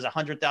 This gun has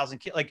 100,000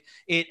 kills. Like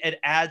it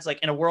adds, like,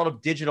 in a world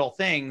of digital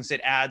things,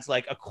 it adds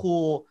like a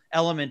cool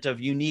element of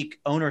unique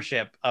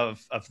ownership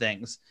of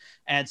things,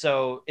 and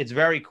so it's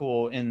very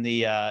cool in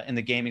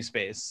the gaming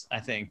space, I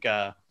think.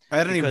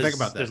 I didn't even think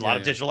about that. There's a lot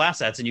of digital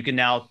assets, and you can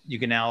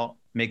now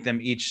make them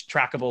each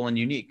trackable and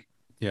unique.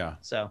 Yeah.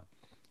 So,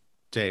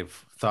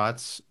 Dave,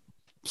 thoughts?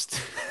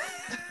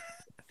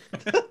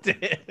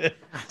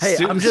 Hey,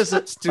 I'm just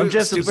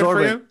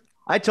absorbing.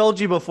 I told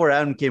you before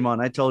Adam came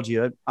on. I told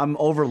you I'm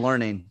over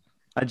learning.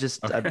 I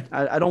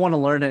don't want to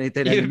learn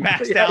anything. You're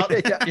maxed out.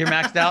 Yeah. You're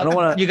maxed out. I don't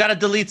want to. You got to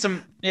delete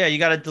some. Yeah, you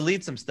got to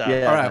delete some stuff.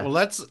 Yeah. All right. Well,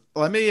 let's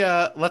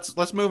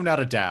move now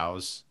to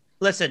DAOs.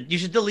 Listen, you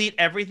should delete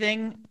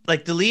everything.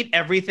 Like delete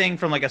everything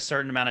from like a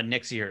certain amount of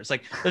Nix years.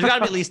 Like there's got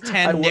to be at least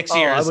 10 Nix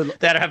years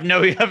that have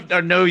no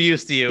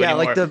use to you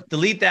anymore. Like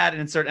delete that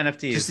and insert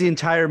NFTs. Just the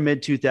entire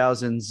mid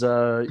 2000s.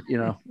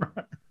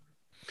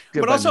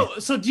 But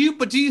also, do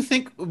you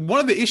think one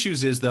of the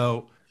issues is,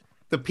 though,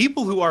 the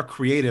people who are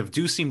creative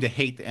do seem to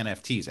hate the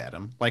NFTs,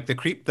 Adam? Like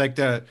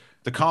the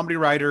comedy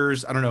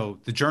writers, I don't know,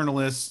 the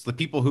journalists, the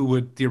people who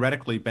would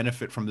theoretically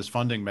benefit from this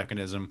funding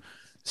mechanism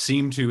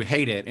seem to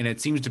hate it, and it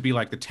seems to be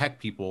like the tech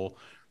people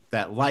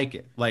that like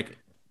it. Like,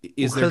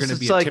 is there going to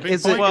be a tipping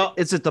point?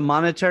 Is it the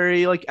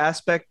monetary like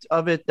aspect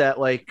of it that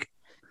like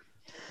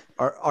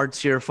our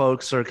artsier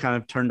folks are kind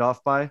of turned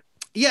off by?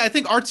 Yeah, I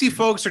think artsy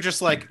folks are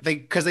just like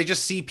because they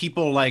just see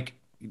people like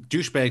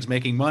douchebags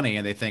making money,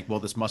 and they think,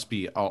 well, this must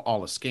be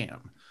all a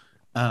scam.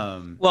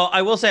 Well,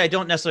 I will say I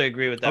don't necessarily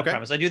agree with that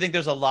premise. I do think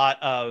there's a lot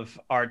of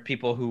art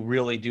people who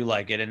really do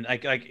like it, and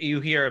like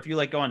you hear, if you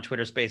like go on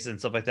Twitter Spaces and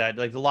stuff like that,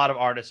 like a lot of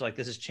artists are like,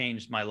 this has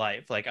changed my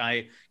life. Like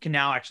I can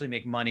now actually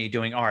make money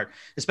doing art,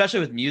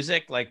 especially with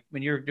music. Like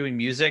when you're doing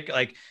music,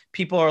 like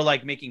people are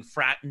like making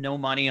no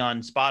money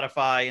on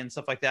Spotify and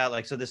stuff like that.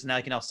 Like so this now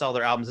they can now sell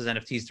their albums as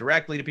NFTs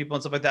directly to people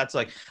and stuff like that. So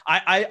like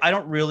I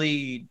don't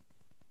really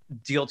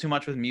deal too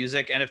much with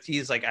music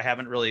NFTs. Like I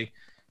haven't really.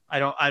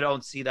 I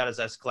don't see that as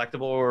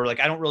collectible, or like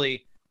I haven't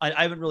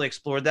really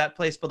explored that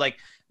place, but like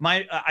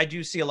I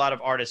do see a lot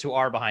of artists who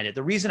are behind it.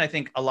 The reason I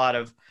think a lot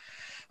of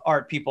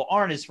art people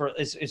aren't is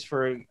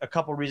for a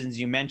couple of reasons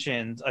you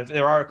mentioned.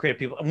 There are creative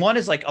people. And one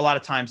is like a lot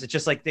of times it's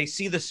just like they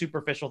see the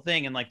superficial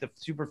thing, and like the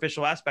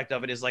superficial aspect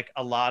of it is like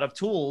a lot of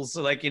tools.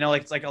 So like,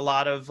 like it's like a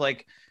lot of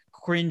like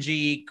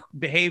cringy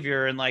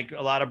behavior and like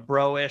a lot of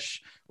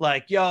bro-ish,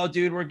 like, yo,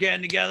 dude, we're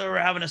getting together, we're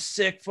having a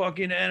sick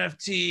fucking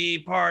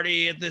NFT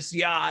party at this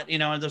yacht,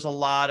 and there's a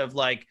lot of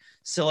like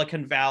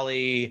Silicon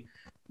Valley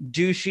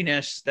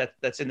douchiness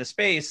that's in the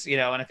space,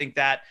 and I think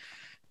that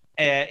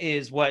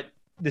is what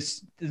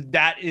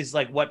that is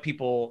like what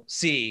people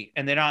see,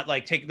 and they're not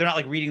like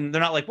reading,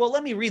 they're not like, well,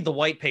 let me read the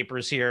white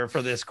papers here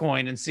for this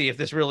coin and see if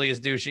this really is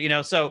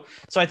douchey, so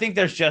I think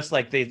there's just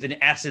like the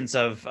essence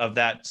of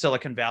that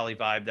Silicon Valley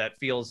vibe that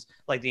feels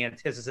like the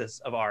antithesis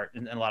of art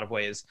in a lot of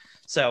ways.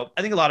 So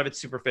I think a lot of it's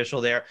superficial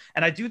there,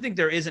 and I do think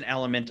there is an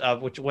element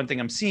of, which one thing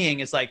I'm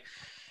seeing is like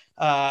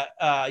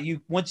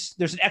once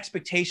there's an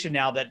expectation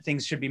now that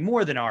things should be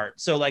more than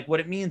art. So like what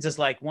it means is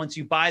like, once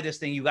you buy this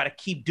thing, you got to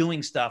keep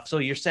doing stuff. So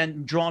you're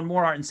drawing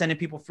more art and sending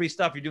people free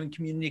stuff. You're doing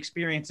community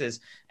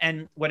experiences.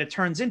 And what it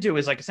turns into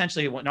is like,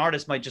 essentially an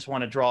artist might just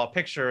want to draw a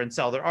picture and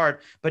sell their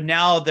art, but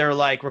now they're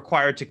like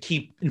required to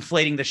keep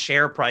inflating the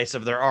share price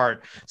of their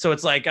art. So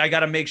it's like, I got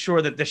to make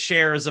sure that the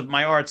shares of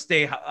my art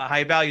stay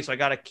high value. So I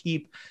got to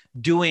keep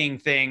doing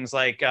things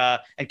like,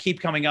 and keep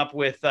coming up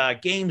with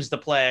games to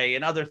play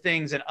and other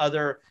things and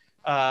other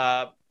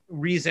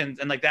reasons,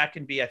 and like that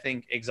can be, I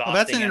think, exhausting.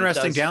 Well, that's an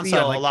interesting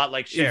downside. Like, a lot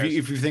like shares.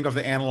 If you think of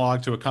the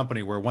analog to a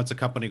company, where once a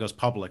company goes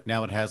public,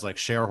 now it has like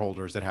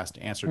shareholders that has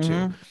to answer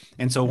to,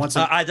 and so once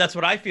that's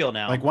what I feel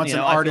now. Like once an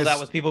artist, that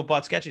was people who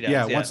bought Sketchy Dads.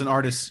 Yeah, once an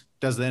artist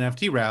does the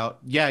NFT route,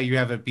 you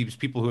have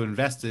people who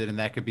invested, and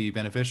that could be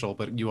beneficial,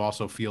 but you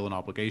also feel an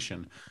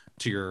obligation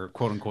to your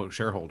quote unquote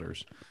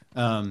shareholders.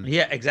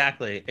 Yeah,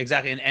 exactly,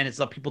 and it's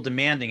the people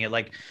demanding it.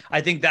 Like I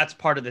think that's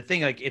part of the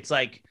thing. Like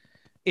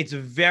it's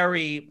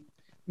very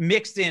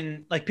mixed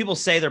in, like people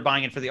say they're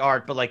buying it for the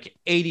art, but like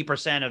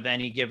 80% of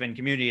any given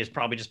community is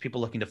probably just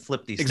people looking to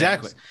flip these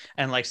things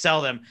and like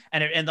sell them.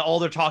 And all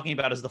they're talking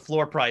about is the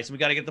floor price. And we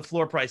got to get the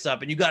floor price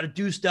up, and you got to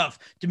do stuff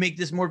to make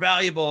this more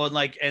valuable. And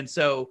like, and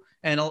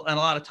a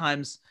lot of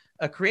times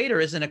a creator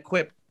isn't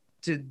equipped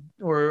to,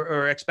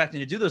 or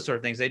expecting to do those sort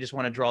of things. They just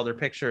want to draw their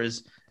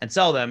pictures and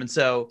sell them. And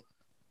so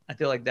I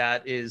feel like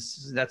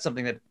that's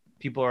something that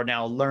people are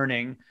now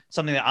learning,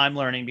 something that I'm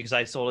learning because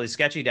I sold these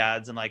Sketchy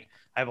Dads, and like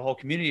I have a whole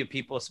community of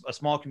people, a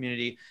small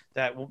community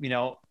that,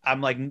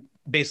 I'm like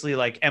basically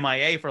like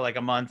MIA for like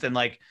a month, and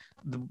like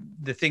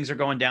the things are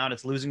going down,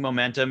 it's losing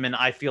momentum. And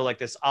I feel like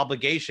this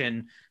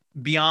obligation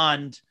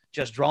beyond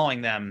just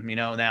drawing them,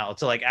 now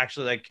to like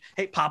actually like,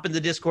 hey, pop into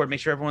Discord, make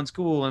sure everyone's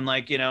cool, and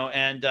like,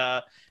 and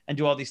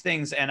do all these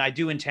things. And I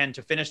do intend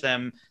to finish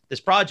this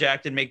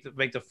project and make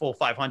the full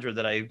 500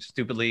 that I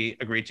stupidly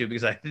agreed to,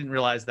 because I didn't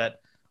realize that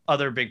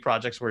other big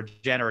projects were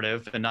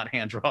generative and not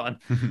hand drawn.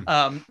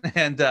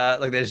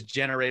 Like they just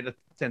generated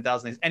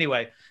 10,000 things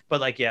anyway.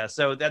 But like, yeah,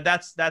 so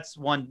that's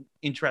one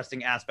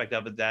interesting aspect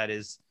of it that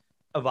is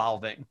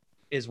evolving,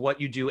 is what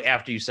you do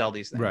after you sell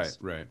these things.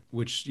 Right.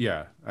 Which,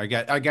 I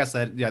guess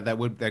that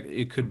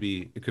it could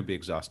be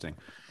exhausting.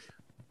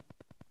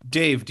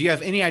 Dave, do you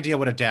have any idea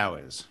what a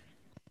DAO is?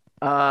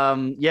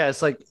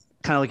 It's like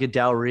kind of like a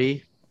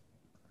dowry.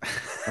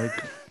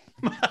 Like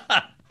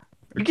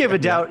you gave a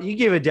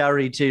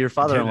dowry to your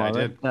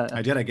father-in-law.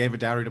 I did. I gave a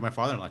dowry to my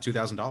father-in-law,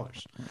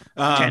 $2,000.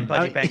 10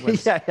 pudgy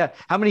penguins. Yeah.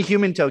 How many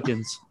human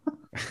tokens?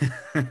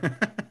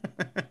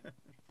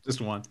 Just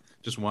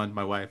one.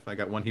 My wife. I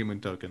got one human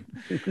token.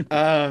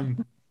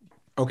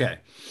 Okay.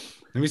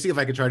 Let me see if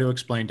I can try to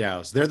explain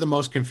DAOs. They're the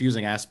most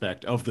confusing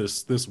aspect of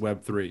this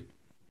Web3,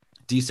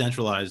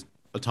 decentralized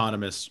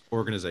autonomous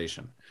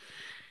organization.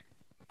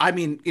 I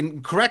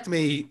mean, correct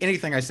me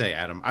anything I say,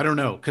 Adam. I don't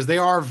know, because they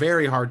are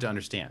very hard to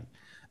understand.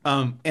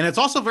 And it's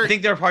also I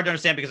think they're hard to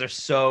understand because they're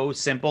so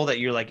simple that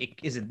you're like,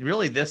 is it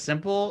really this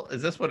simple?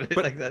 Is this what it is?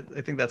 Like that?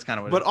 I think that's kind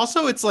of what. But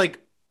also, it's like,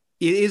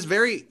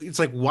 it's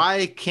like,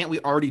 why can't we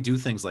already do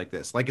things like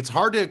this? Like, it's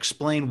hard to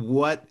explain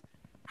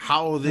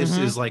how this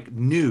is like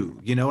new.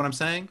 You know what I'm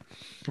saying?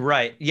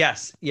 Right.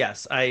 Yes.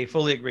 I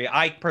fully agree.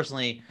 I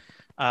personally,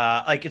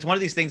 like, it's one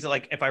of these things that,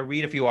 like, if I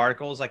read a few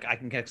articles, like, I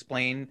can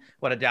explain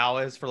what a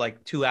DAO is for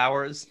like 2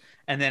 hours,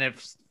 and then it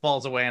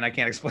falls away and I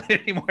can't explain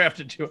it anymore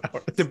after 2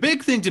 hours. The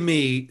big thing to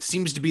me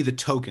seems to be the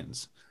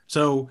tokens.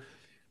 So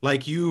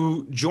like,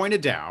 you join a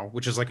DAO,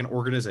 which is like an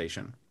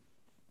organization,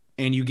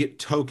 and you get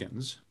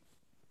tokens,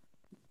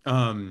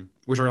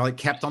 which are like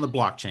kept on the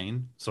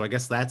blockchain. So I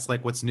guess that's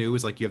like what's new,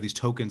 is like you have these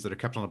tokens that are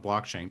kept on the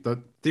blockchain. But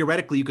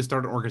theoretically, you could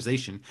start an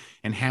organization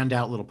and hand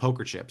out little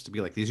poker chips to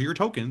be like, these are your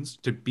tokens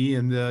to be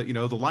in the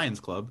Lions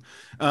Club.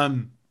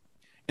 And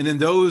then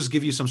those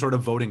give you some sort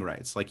of voting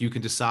rights. Like, you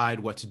can decide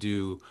what to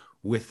do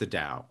with the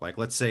DAO. Like,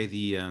 let's say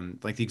the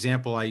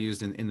example I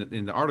used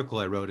in the article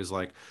I wrote is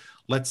like,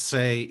 let's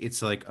say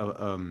it's like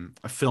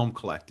a film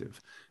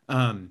collective.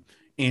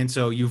 And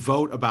so you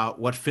vote about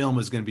what film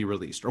is going to be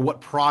released, or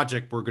what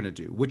project we're going to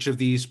do. Which of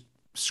these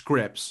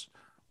scripts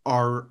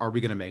are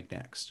we going to make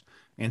next?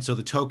 And so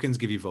the tokens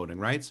give you voting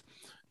rights.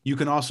 You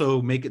can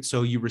also make it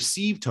so you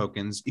receive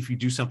tokens if you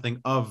do something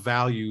of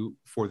value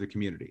for the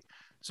community.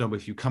 So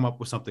if you come up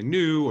with something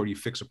new, or you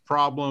fix a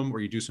problem,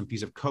 or you do some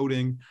piece of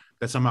coding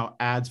that somehow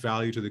adds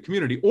value to the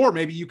community, or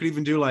maybe you could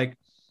even do like,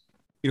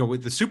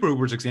 with the Super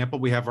Hoopers example,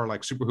 we have our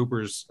like Super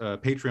Hoopers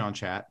Patreon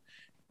chat.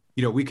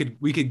 We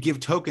could give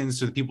tokens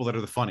to the people that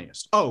are the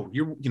funniest. Oh,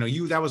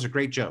 that was a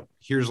great joke.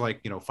 Here's like,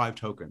 5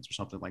 tokens or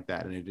something like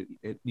that. And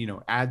it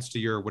adds to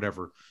your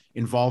whatever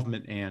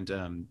involvement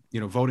and,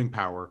 voting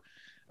power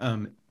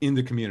in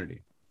the community.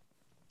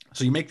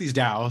 So you make these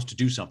DAOs to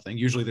do something.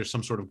 Usually there's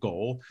some sort of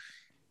goal.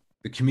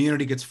 The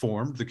community gets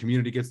formed. The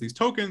community gets these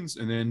tokens,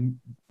 and then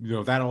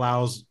that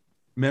allows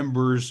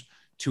members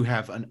to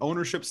have an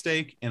ownership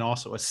stake and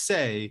also a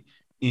say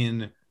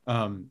in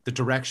the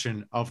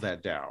direction of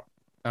that DAO.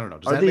 I don't know.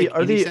 Does that make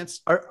any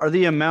sense? Are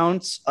the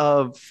amounts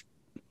of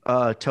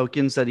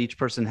tokens that each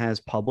person has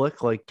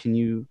public? Like, can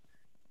you?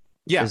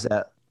 Yeah. Is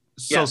that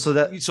so?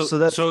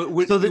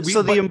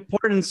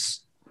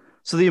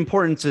 The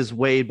importance is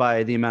weighed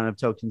by the amount of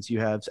tokens you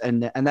have,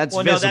 and that's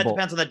well, visible. No, that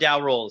depends on the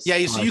DAO rules.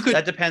 Yeah, so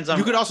that depends on.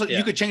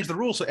 You could change the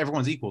rules so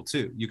everyone's equal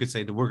too. You could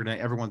say that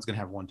everyone's gonna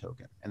have one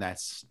token, and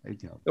that's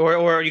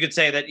Or you could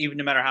say that even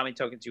no matter how many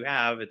tokens you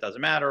have, it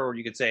doesn't matter. Or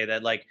you could say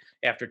that like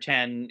after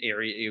 10,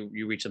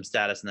 you reach some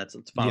status, and that's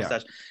the final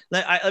status.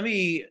 Let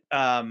me.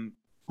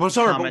 Well,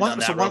 sorry,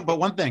 but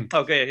one thing.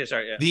 Okay,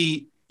 sorry. Yeah.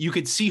 You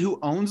could see who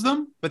owns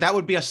them, but that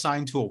would be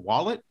assigned to a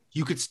wallet.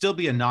 You could still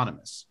be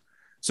anonymous.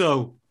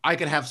 So I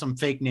could have some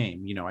fake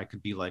name, I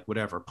could be like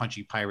whatever,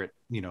 Punchy Pirate,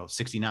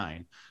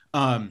 69.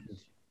 And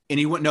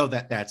you wouldn't know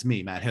that that's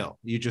me, Matt Hill.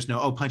 You just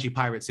know, oh, Punchy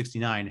Pirate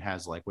 69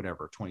 has like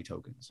whatever, 20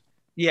 tokens.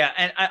 Yeah,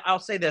 and I'll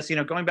say this,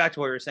 going back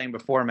to what you were saying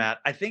before, Matt,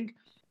 I think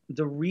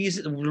the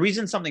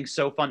reason something's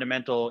so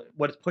fundamental,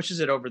 what pushes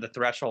it over the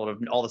threshold of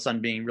all of a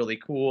sudden being really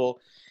cool,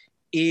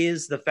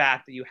 is the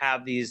fact that you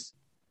have these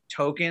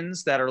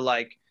tokens that are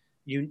like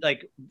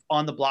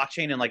on the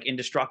blockchain and like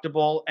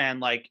indestructible and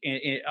like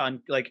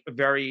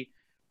very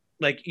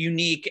like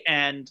unique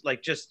and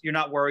like just you're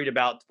not worried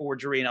about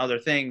forgery and other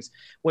things.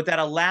 What that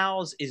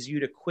allows is you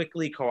to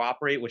quickly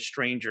cooperate with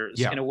strangers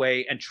in a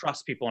way and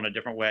trust people in a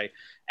different way.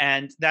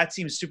 And that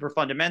seems super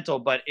fundamental,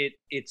 but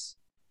it's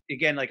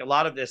again, like a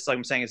lot of this, like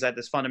I'm saying, is at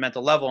this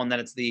fundamental level. And then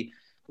it's the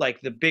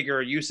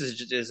bigger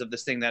usages of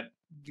this thing, that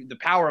the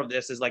power of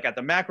this is like at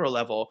the macro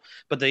level,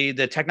 but the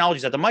technology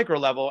is at the micro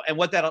level. And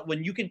what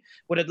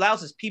it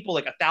allows is people,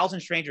 like 1,000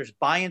 strangers,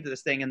 buy into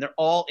this thing and they're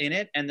all in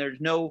it. And there's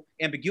no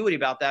ambiguity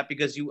about that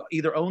because you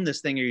either own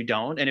this thing or you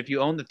don't. And if you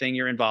own the thing,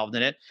 you're involved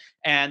in it.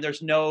 And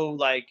there's no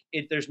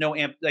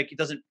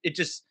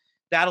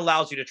that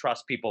allows you to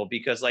trust people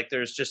because like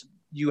there's just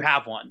you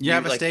have one. You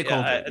have a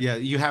stakeholder.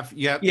 You have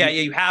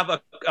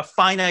a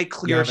finite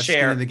clear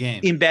share in the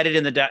game embedded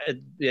in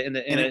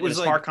a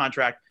smart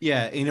contract.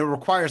 Yeah, and it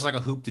requires like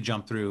a hoop to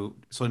jump through,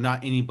 so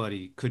not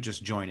anybody could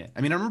just join it.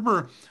 I mean, I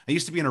remember I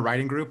used to be in a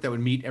writing group that would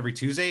meet every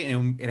Tuesday,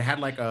 and it had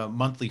like a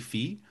monthly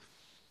fee.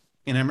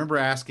 And I remember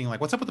asking,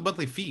 like, what's up with the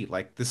monthly fee?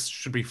 Like, this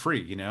should be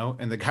free,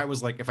 And the guy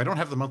was like, if I don't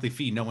have the monthly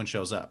fee, no one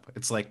shows up.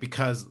 It's like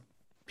because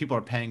people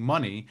are paying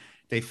money,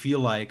 they feel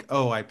like,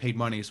 oh, I paid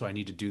money, so I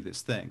need to do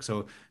this thing.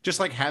 So just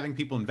like having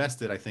people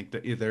invested, I think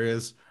that there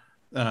is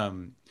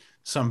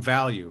some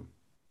value,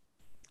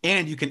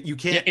 and you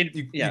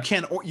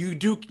can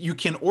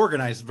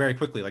organize very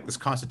quickly, like this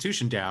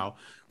Constitution DAO,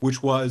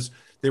 which was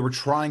they were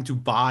trying to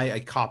buy a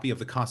copy of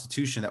the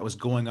Constitution that was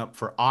going up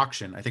for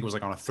auction. I think it was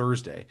like on a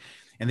Thursday,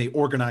 and they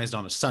organized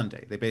on a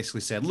Sunday. They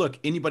basically said, look,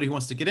 anybody who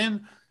wants to get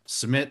in,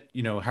 submit,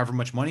 however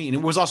much money, and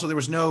it was also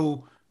there's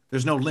no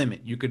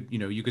limit. You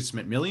could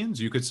submit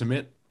millions. You could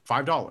submit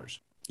 $5.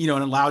 And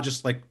allow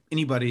just like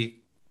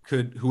anybody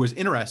who was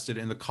interested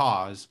in the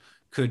cause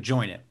could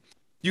join it.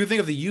 You think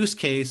of the use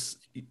case.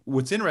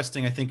 What's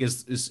interesting, I think,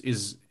 is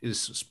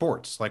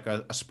sports, like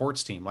a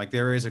sports team. Like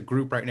there is a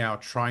group right now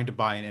trying to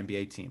buy an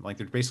NBA team. Like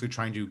they're basically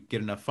trying to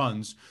get enough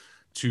funds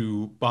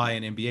to buy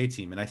an NBA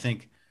team. And I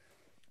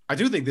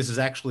do think this is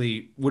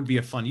actually would be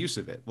a fun use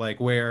of it.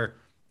 Like where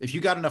if you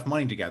got enough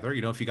money together,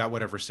 if you got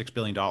whatever $6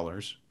 billion,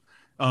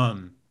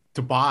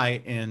 to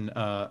buy an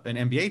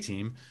NBA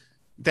team,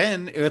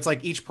 then it's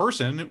like each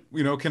person,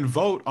 can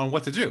vote on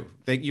what to do.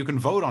 You can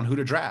vote on who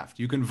to draft.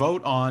 You can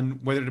vote on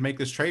whether to make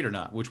this trade or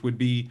not, which would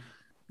be,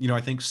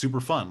 I think super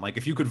fun. Like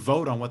if you could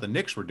vote on what the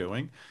Knicks were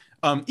doing,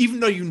 even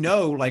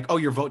though like, oh,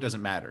 your vote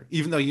doesn't matter,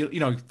 even though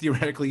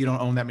theoretically you don't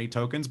own that many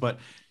tokens, but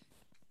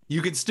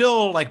you could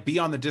still like be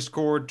on the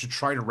Discord to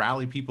try to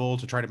rally people,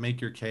 to try to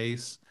make your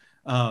case,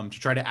 to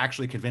try to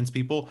actually convince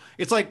people.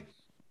 It's like,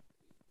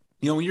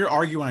 when you're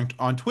arguing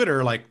on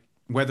Twitter, like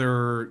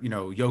whether,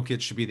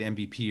 Jokic should be the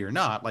MVP or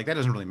not, like that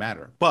doesn't really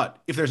matter. But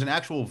if there's an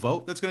actual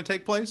vote that's going to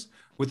take place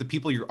with the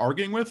people you're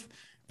arguing with,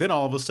 then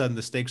all of a sudden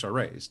the stakes are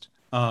raised.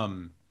 I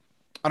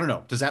don't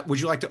know.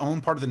 Would you like to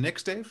own part of the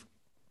Knicks, Dave?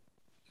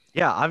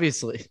 Yeah,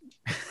 obviously.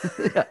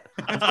 Yeah,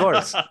 of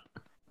course.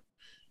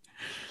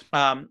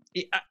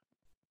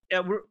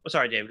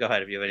 Sorry, Dave, go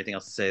ahead if you have anything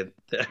else to say.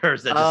 Or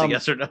is that just a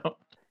yes or no?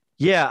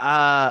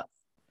 Yeah.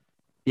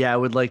 I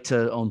would like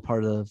to own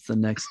part of the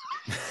Knicks.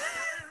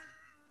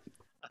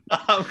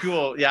 Oh,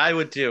 cool. Yeah, I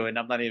would too, and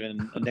I'm not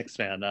even a Knicks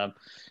fan.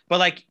 But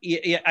like,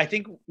 I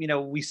think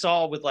we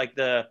saw with like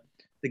the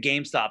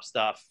GameStop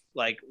stuff,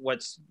 like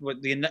what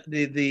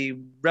the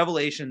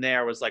revelation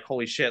there was like,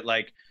 holy shit!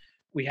 Like,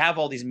 we have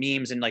all these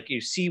memes, and like you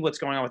see what's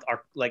going on with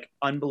our like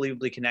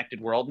unbelievably connected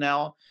world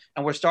now,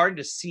 and we're starting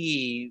to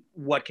see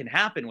what can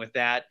happen with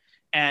that,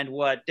 and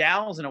what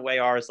DAOs in a way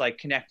are is like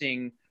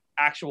connecting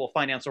actual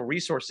financial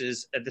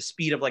resources at the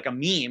speed of like a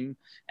meme,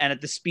 and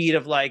at the speed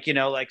of like, you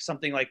know, like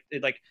something like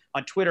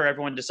on Twitter,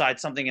 everyone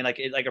decides something and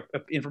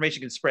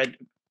information can spread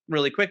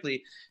really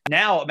quickly.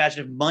 Now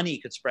imagine if money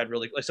could spread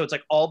really quickly. So it's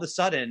like all of a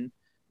sudden,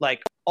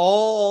 like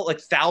all like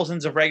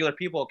thousands of regular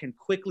people can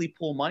quickly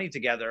pull money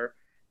together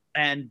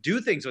and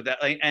do things with that.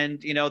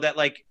 And you know, that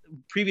like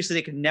previously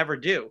they could never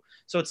do.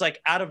 So it's like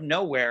out of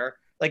nowhere,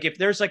 like if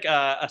there's like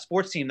a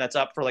sports team that's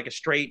up for like a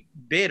straight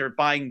bid or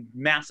buying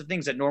massive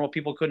things that normal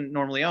people couldn't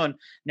normally own,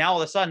 now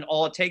all of a sudden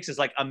all it takes is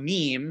like a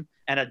meme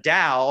and a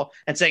DAO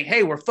and saying,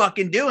 hey, we're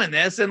fucking doing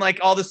this. And like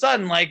all of a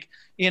sudden, like,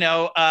 you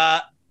know,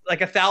 like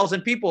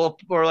 1,000 people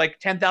or like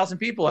 10,000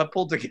 people have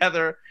pulled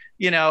together,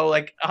 you know,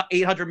 like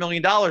 $800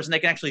 million, and they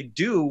can actually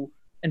do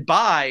and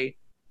buy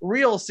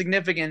real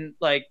significant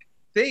like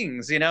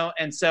things, you know?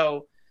 And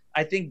so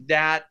I think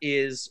that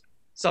is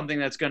something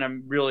that's going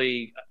to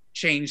really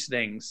change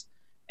things.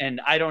 And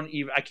I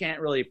can't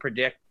really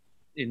predict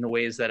in the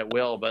ways that it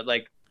will, but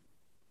like,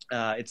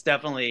 it's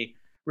definitely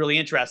really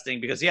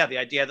interesting because the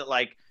idea that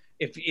like,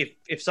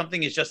 if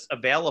something is just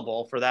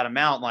available for that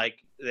amount,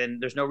 like, then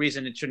there's no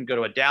reason it shouldn't go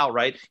to a DAO,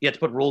 right? You have to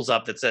put rules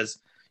up that says,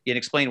 you can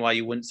explain why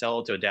you wouldn't sell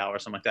it to a DAO or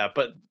something like that.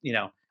 But, you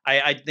know,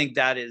 I think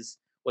that is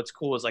what's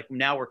cool is like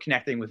now we're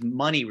connecting with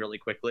money really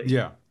quickly.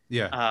 Yeah.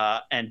 Yeah.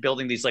 And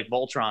building these like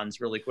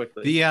Voltrons really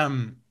quickly. The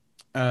and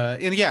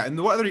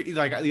the other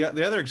like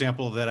the other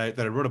example that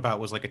I wrote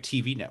about was like a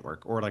TV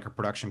network or like a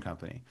production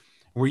company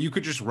where you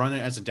could just run it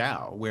as a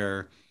DAO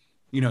where,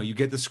 you know, you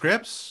get the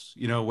scripts,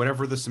 you know,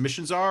 whatever the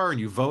submissions are, and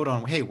you vote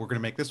on, hey, we're going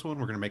to make this one,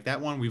 we're going to make that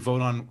one. We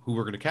vote on who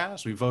we're going to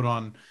cast. We vote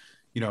on,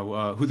 you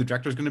know, who the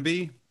director is going to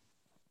be,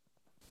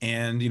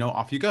 and you know,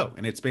 off you go.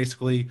 And it's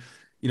basically,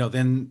 you know,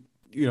 then,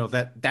 you know,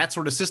 that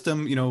sort of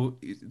system, you know,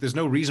 there's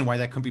no reason why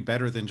that couldn't be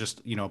better than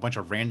just, you know, a bunch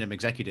of random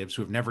executives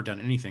who have never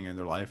done anything in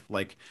their life,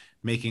 like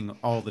making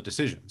all the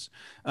decisions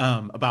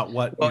about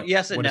what. Well,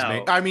 yes and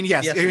no. I mean,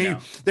 yes. I mean,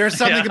 there's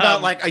something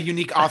about like a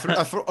unique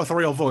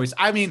authorial voice.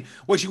 I mean,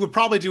 what you would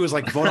probably do is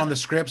like vote on the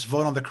scripts,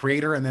 vote on the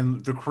creator, and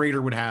then the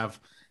creator would have,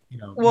 you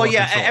know. Well,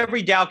 yeah, control.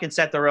 Every DAO can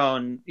set their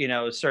own, you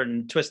know,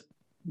 certain twist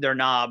their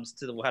knobs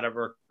to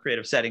whatever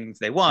creative settings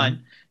they want,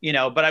 you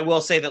know. But I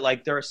will say that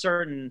like there are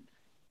certain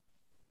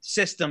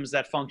systems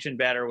that function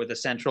better with a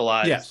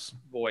centralized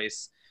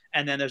voice,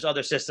 and then there's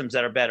other systems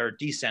that are better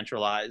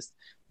decentralized.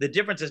 The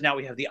difference is now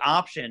we have the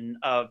option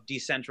of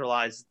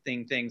decentralized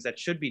things that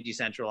should be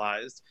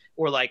decentralized,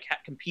 or like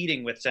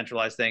competing with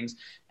centralized things,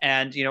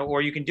 and you know,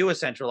 or you can do a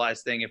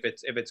centralized thing if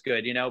it's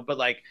good, you know. But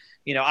like,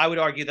 you know, I would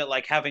argue that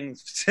like having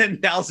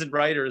 10,000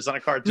 writers on a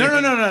cartoon. No.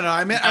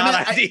 I meant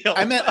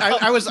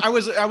I was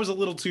a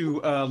little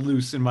too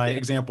loose in my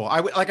example.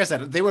 Like I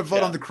said, they would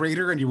vote on the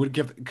creator, and you would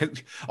give.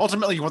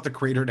 Ultimately, you want the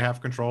creator to have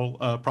control,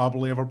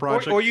 probably, of a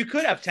project. Or you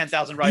could have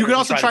 10,000 writers. You could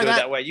also try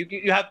that way.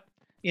 You have.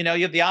 You know,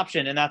 you have the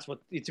option, and that's what,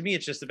 to me,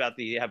 it's just about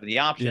having the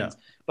options.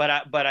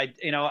 Yeah. But I,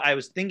 you know, I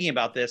was thinking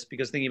about this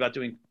because thinking about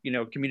doing, you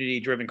know,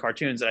 community-driven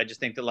cartoons, that I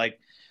just think that like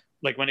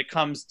when it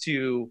comes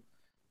to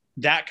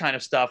that kind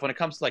of stuff, when it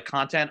comes to like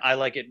content, I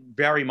like it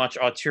very much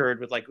auteured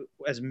with like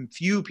as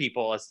few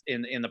people as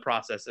in the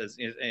process as,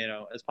 you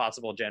know, as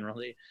possible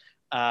generally.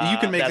 You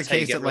can make the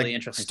case that really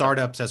like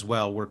startups as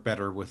well work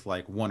better with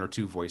like one or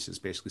two voices,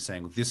 basically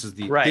saying this is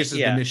the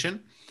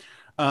mission.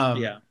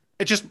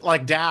 It's just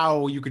like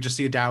DAO, you could just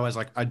see a DAO as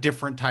like a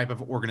different type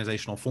of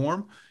organizational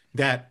form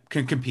that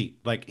can compete.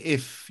 Like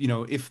if, you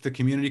know, if the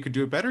community could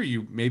do it better,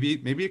 maybe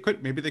they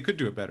could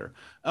do it better.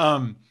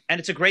 And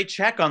it's a great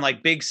check on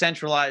like big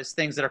centralized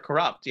things that are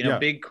corrupt, you know,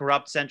 big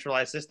corrupt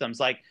centralized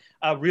systems. Like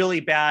a really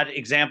bad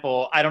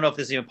example, I don't know if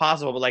this is even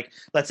possible, but like,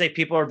 let's say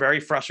people are very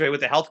frustrated with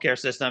the healthcare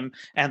system,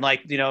 and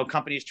like, you know,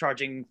 companies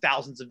charging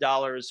thousands of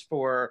dollars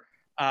for,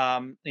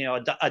 you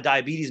know, a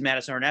diabetes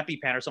medicine or an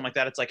EpiPen or something like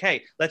that. It's like,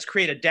 hey, let's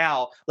create a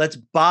DAO. Let's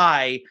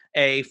buy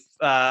a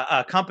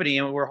company,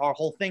 and where our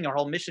whole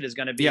mission is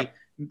going to be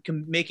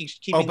keeping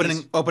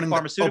opening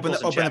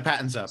pharmaceuticals open the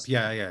patents up.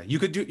 Yeah. You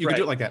could do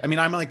it like that. I mean,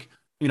 I'm like,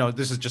 you know,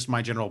 this is just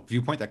my general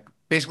viewpoint that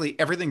basically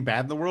everything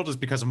bad in the world is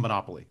because of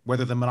monopoly,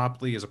 whether the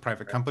monopoly is a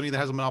private company that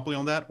has a monopoly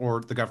on that,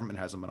 or the government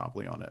has a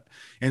monopoly on it.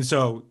 And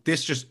so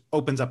this just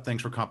opens up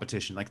things for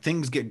competition. Like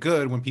things get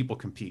good when people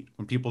compete,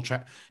 when people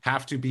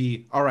have to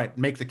be, all right,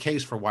 make the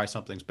case for why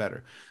something's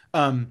better.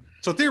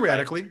 So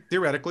theoretically,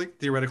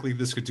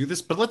 this could do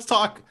this, but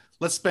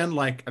let's spend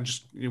like, I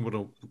just, you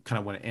know, kind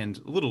of want to end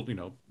a little, you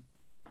know,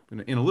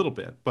 in a little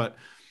bit, but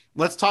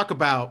let's talk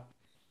about,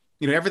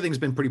 you know, everything's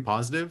been pretty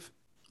positive.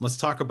 Let's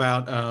talk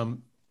about,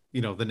 you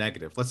know, the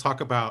negative. Let's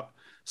talk about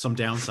some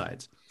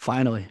downsides.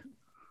 Finally,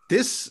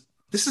 this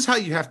is how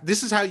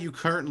you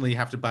currently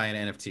have to buy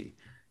an NFT.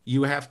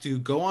 You have to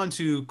go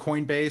onto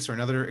Coinbase or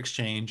another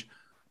exchange,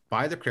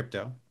 buy the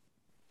crypto.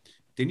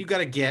 Then you got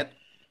to get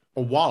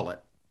a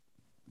wallet.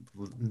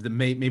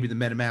 Maybe the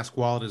MetaMask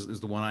wallet is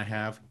the one I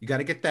have. You got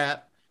to get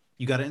that.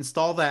 You got to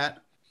install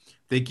that.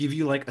 They give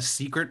you like a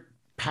secret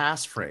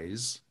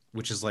passphrase,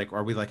 which is like,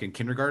 are we like in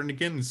kindergarten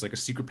again? It's like a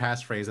secret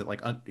passphrase that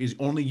like is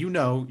only, you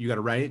know, you got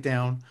to write it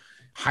down.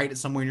 hide it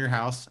somewhere in your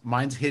house.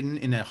 Mine's hidden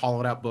in a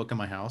hollowed out book in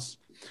my house.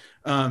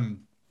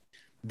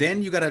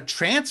 Then you got to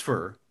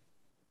transfer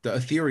the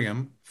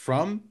Ethereum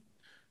from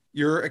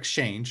your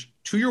exchange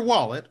to your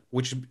wallet,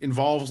 which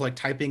involves like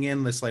typing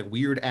in this like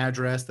weird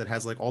address that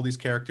has like all these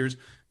characters.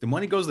 The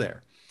money goes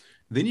there.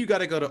 Then you got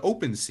to go to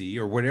OpenSea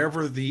or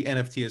wherever the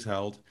NFT is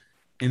held,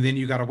 and then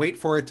you got to wait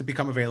for it to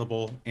become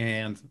available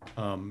and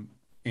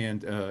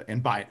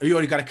buy it.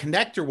 You got to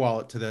connect your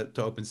wallet to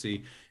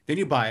OpenSea. Then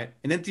you buy it,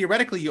 and then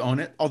theoretically you own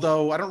it.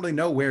 Although I don't really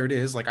know where it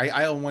is. Like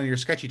I own one of your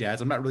sketchy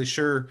dads. I'm not really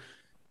sure.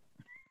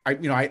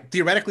 I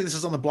theoretically this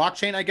is on the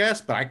blockchain, I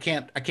guess, but I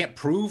can't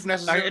prove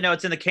necessarily. No,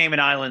 it's in the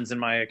Cayman Islands in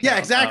my account. Yeah,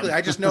 exactly.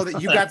 I just know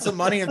that you got some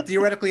money, and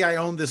theoretically I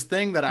own this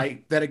thing that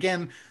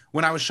again,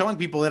 when I was showing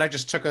people it, I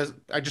just took a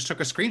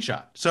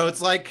screenshot. So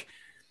it's like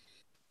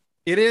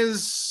it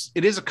is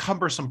a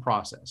cumbersome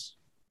process.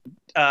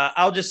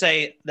 I'll just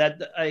say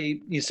that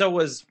so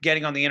was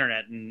getting on the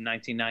internet in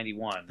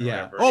 1991.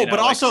 Yeah. Whatever, but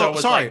also, so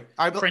was, sorry,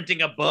 like,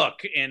 printing a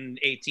book in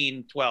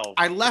 1812.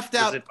 I left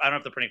out. I don't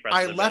have the printing press.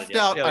 I left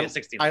out. I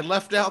 16.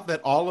 left out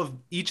that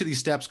each of these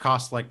steps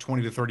cost like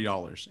 $20 to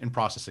 $30 in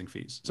processing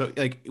fees. So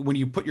like when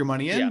you put your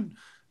money in,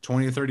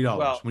 $20 to $30.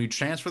 Well, when you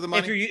transfer the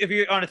money, if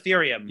you're on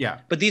Ethereum,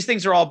 yeah. But these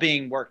things are all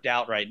being worked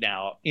out right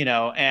now,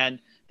 and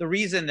the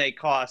reason they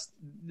cost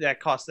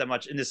that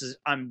much, and this is,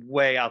 I'm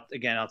way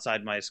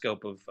outside my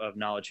scope of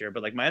knowledge here,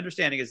 but like my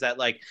understanding is that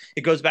like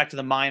it goes back to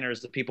the miners,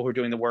 the people who are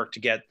doing the work to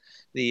get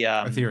the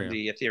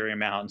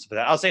Ethereum out and stuff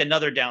like that. I'll say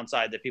another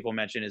downside that people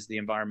mention is the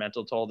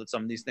environmental toll that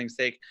some of these things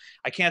take.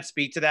 I can't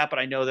speak to that, but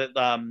I know that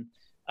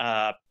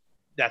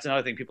that's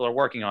another thing people are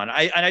working on.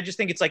 I just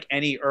think it's like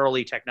any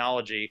early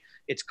technology.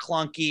 It's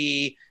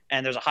clunky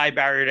and there's a high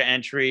barrier to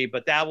entry,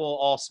 but that will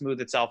all smooth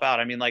itself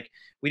out. I mean, like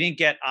we didn't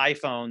get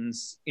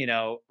iPhones,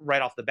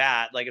 right off the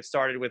bat. Like it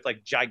started with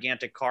like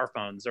gigantic car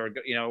phones or,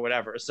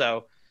 whatever.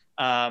 So,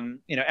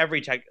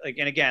 every tech, like,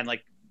 and again,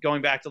 like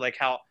going back to like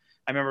how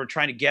I remember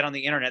trying to get on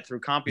the internet through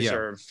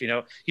CompuServe, you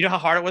know how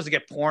hard it was to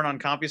get porn on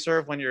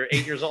CompuServe when you're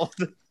 8 years old?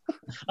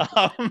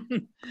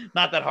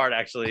 Not that hard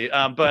actually,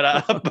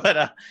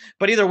 but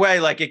either way,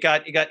 like it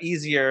got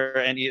easier,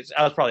 and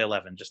I was probably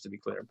 11, just to be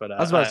clear. But I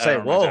was about to say,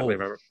 whoa,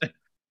 exactly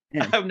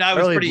I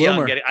was pretty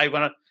young.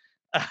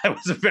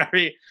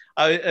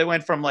 I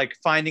went from like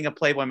finding a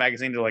Playboy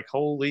magazine to like,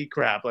 holy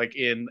crap, like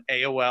in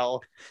AOL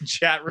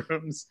chat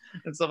rooms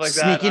and stuff like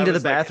that. Sneaking to the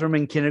bathroom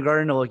in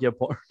kindergarten to look at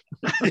porn.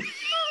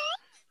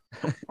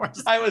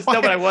 I was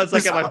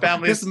at my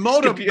family's.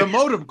 The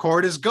modem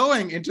cord is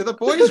going into the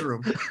boys'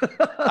 room.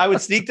 I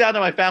would sneak down to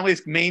my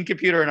family's main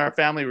computer in our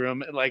family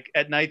room, like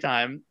at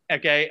nighttime.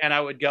 Okay, and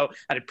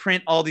I'd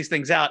print all these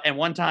things out. And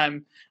one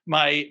time,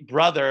 my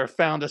brother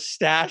found a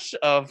stash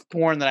of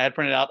porn that I had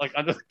printed out like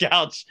under the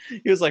couch.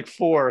 He was like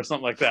 4 or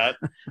something like that,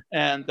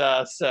 and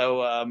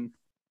so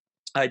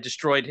I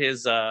destroyed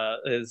his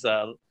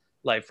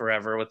life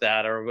forever with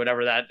that, or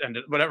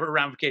whatever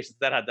ramifications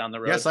that had down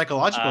the road. Yeah,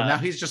 psychological. Now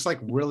he's just like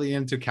really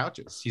into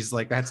couches. He's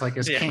like, that's like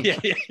his kink.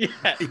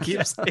 Yeah. He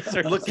keeps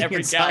looking every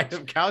inside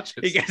of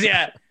couches.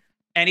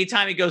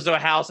 Anytime he goes to a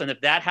house, and if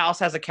that house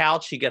has a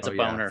couch, he gets a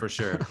boner. Yeah, for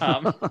sure.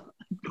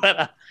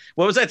 But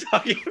what was I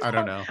talking about? I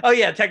don't know. Oh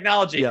yeah,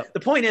 technology. Yep.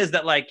 The point is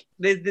that like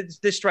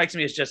this strikes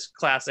me as just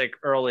classic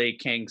early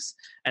kinks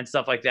and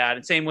stuff like that.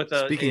 And same with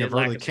the speaking of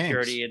early kinks.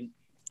 Security and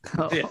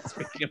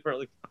speaking of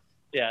early,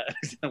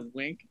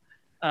 wink.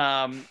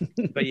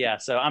 But yeah,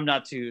 so I'm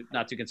not too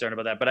concerned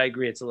about that, but I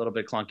agree it's a little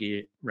bit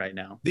clunky right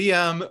now. But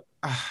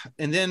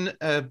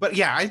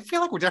yeah, I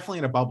feel like we're definitely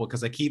in a bubble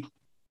because I keep,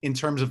 in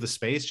terms of the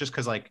space, just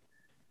because like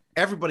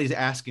everybody's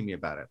asking me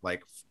about it,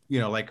 like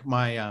like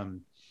my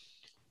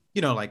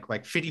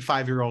like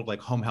 55-year-old like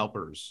home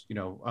helpers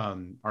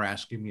are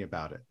asking me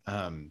about it.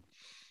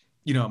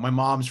 My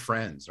mom's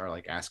friends are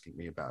like asking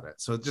me about it.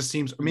 So it just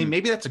seems, I mean,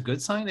 maybe that's a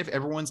good sign if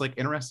everyone's like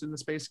interested in the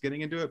space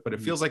getting into it, but it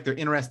feels like they're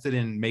interested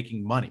in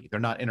making money. They're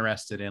not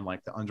interested in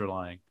like the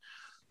underlying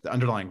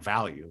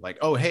value. Like,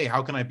 oh, hey,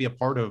 how can I be a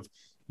part of,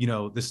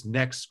 this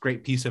next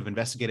great piece of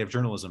investigative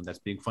journalism that's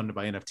being funded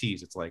by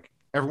NFTs? It's like,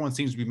 everyone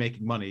seems to be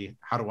making money.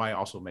 How do I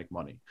also make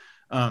money?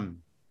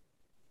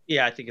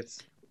 Yeah, I think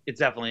it's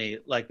definitely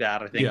like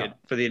that. I think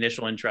for the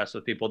initial interest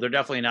with people, they're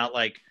definitely not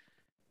like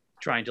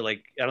trying to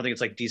like, I don't think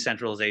it's like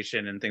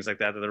decentralization and things like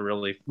that they're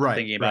really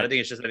thinking about. I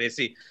think it's just that they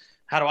see,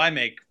 how do I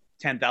make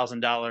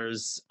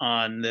 $10,000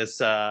 on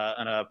this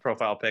on a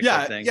profile pic?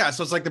 Yeah.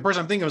 So it's like the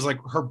person I'm thinking was like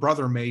her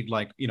brother made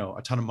like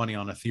a ton of money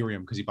on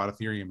Ethereum because he bought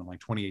Ethereum in like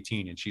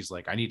 2018, and she's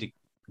like, I need to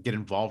get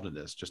involved in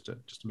this just to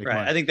make money.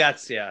 I think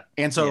that's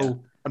And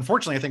so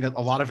unfortunately, I think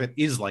a lot of it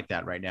is like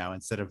that right now,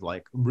 instead of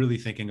like really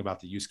thinking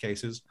about the use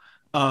cases.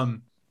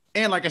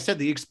 And like I said,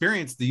 the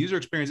user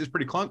experience is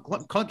pretty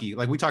clunky.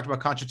 Like we talked about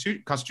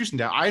Constitution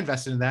DAO. I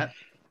invested in that.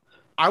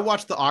 I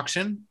watched the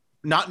auction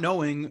not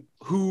knowing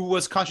who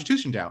was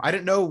Constitution DAO. I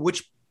didn't know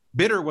which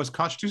bidder was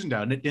Constitution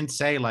DAO. And it didn't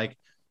say like,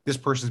 this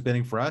person's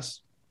bidding for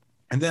us.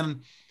 And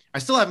then I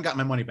still haven't gotten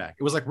my money back.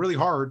 It was like really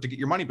hard to get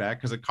your money back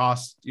because it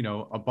costs, you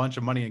know, a bunch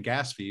of money in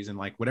gas fees and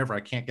like whatever. I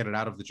can't get it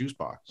out of the juice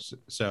box.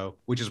 So,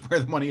 which is where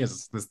the money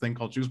is, this thing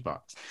called juice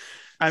box.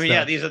 I mean, So-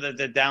 yeah, these are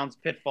the downs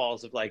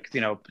pitfalls of like,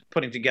 you know,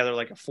 putting together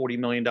like a $40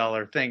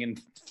 million thing in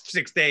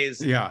 6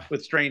 days Yeah.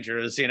 with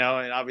strangers, you know,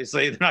 and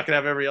obviously they're not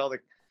going to have all the.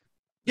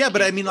 Yeah,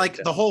 but I mean, like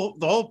the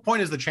whole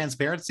point is the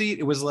transparency.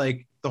 It was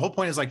like the whole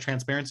point is like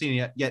transparency,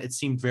 and yet it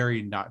seemed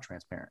very not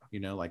transparent. You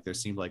know, like there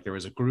seemed like there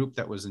was a group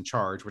that was in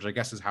charge, which I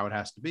guess is how it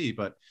has to be.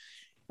 But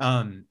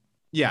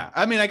yeah,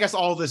 I mean, I guess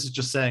all of this is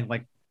just saying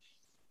like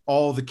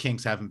all the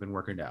kinks haven't been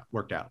worked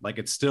out. Like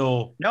it's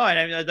still No, and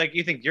I mean, like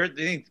you think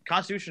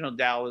constitutional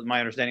DAO, is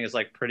my understanding, is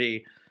like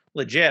pretty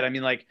legit. I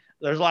mean, like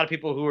there's a lot of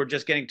people who are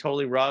just getting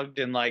totally rugged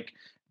and like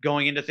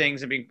going into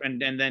things and being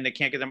and then they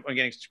can't get them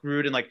getting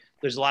screwed, and like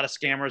there's a lot of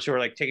scammers who are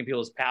like taking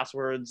people's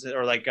passwords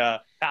or like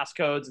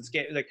passcodes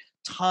and like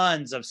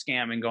tons of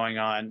scamming going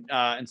on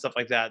and stuff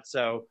like that.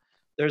 So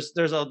there's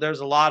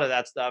a lot of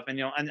that stuff, and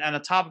you know, and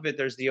on top of it,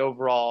 there's the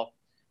overall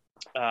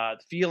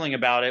feeling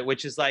about it,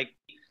 which is like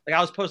I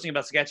was posting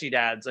about sketchy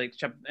dads, like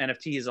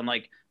NFTs on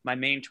like my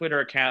main Twitter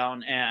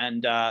account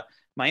and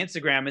my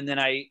Instagram, and then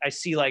I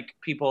see like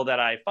people that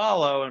I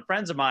follow and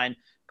friends of mine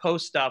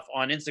post stuff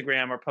on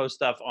Instagram or post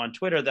stuff on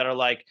Twitter that are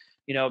like,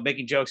 you know,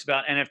 making jokes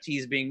about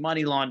NFTs being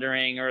money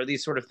laundering or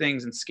these sort of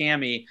things and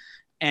scammy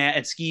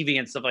and skeevy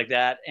and stuff like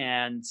that.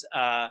 And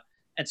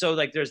so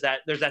like there's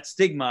that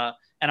stigma,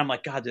 and I'm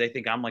like, God, do they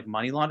think I'm like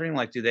money laundering?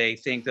 Like, do they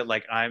think that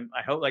like am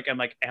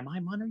I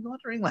money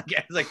laundering? Like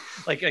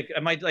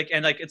am I like,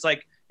 and like, it's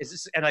like, is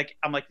this, and like,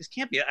 I'm like, this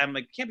can't be a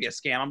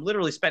scam. I'm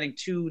literally spending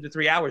 2 to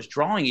 3 hours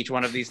drawing each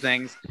one of these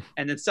things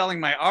and then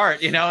selling my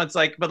art, you know? It's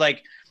like, but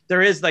like,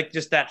 there is like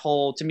just that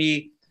whole, to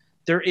me,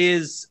 there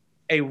is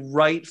a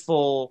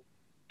rightful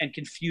and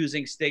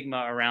confusing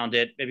stigma around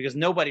it because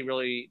nobody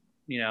really,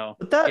 you know,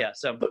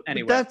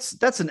 anyway,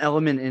 that's an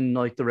element in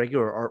like the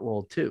regular art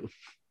world too.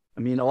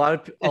 I mean, a lot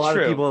of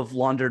people have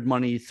laundered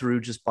money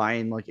through just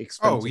buying like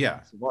expensive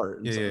pieces of art.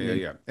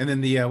 Yeah. And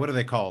then the what are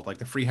they called? Like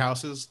the free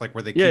houses, like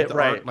where they keep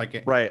the art, like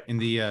in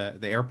the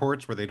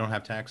airports where they don't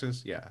have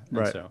taxes. Yeah,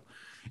 and so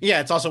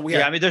yeah, it's also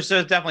I mean, there's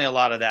definitely a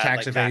lot of that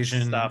tax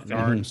evasion stuff, and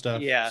art and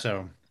stuff. Yeah,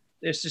 so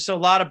there's just a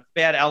lot of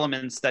bad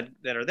elements that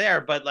are there,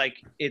 but like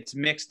it's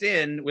mixed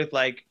in with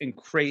like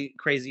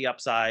crazy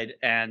upside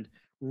and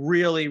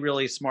really,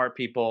 really smart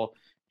people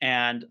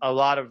and a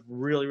lot of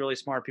really, really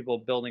smart people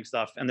building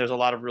stuff. And there's a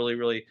lot of really,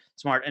 really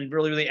smart and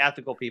really, really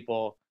ethical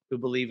people who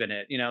believe in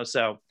it, you know?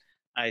 So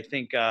I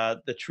think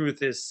the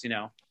truth is, you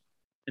know,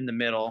 in the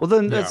middle. Well,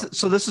 then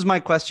so this is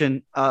my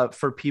question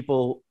for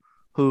people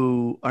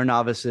who are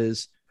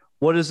novices.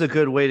 What is a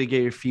good way to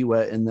get your feet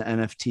wet in the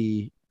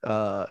NFT,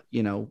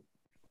 you know,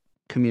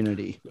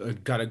 community?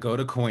 Gotta go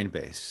to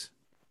Coinbase,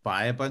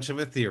 buy a bunch of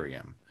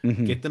Ethereum,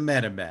 get the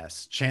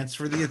MetaMask,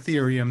 transfer the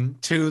Ethereum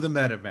to the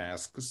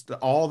MetaMask.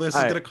 All this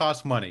is gonna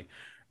cost money.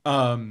 But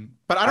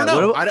I don't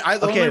know.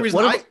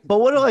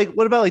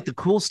 What about like the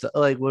cool stuff?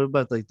 Like what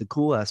about like the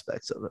cool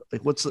aspects of it?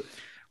 Like what's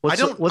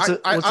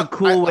a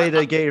cool way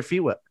to get your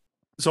feet wet?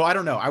 So I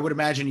don't know. I would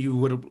imagine you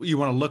want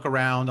to look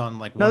around on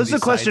like. No, this is a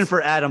question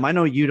for Adam. I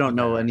know you don't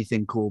know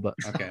anything cool, but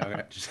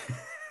okay.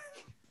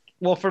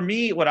 Well, for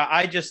me,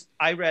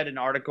 I read an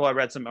article. I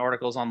read some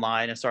articles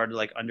online and started to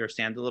like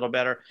understand a little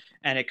better,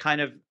 and it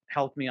kind of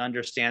helped me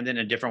understand it in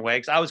a different way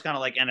because I was kind of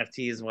like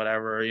NFTs and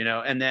whatever, you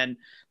know. And then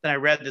I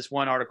read this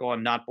one article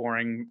on Not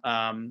Boring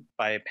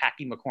by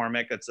Packy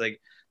McCormick.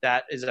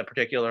 That is a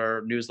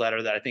particular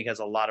newsletter that I think has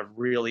a lot of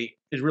really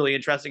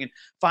interesting, and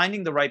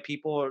finding the right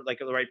people or like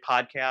the right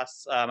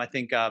podcasts. I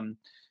think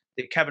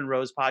the Kevin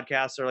Rose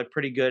podcasts are like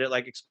pretty good at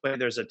like explaining.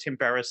 There's a Tim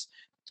Ferriss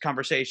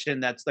conversation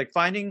that's like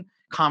finding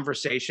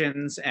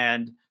conversations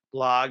and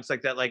blogs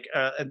like that, like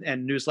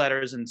and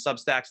newsletters and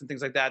Substacks and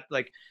things like that,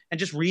 like, and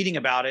just reading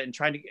about it and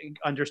trying to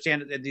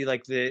understand it,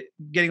 the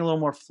getting a little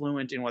more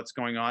fluent in what's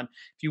going on.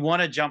 If you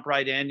want to jump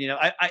right in, you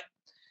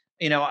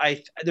know,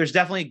 there's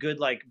definitely good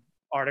like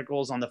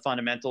articles on the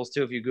fundamentals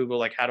too. If you Google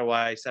like how do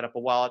I set up a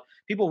wallet,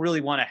 people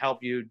really want to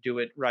help you do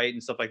it right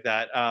and stuff like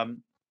that.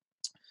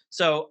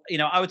 So you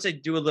know, I would say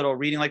do a little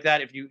reading like that.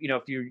 If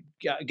you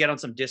get on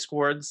some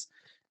Discords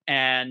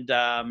and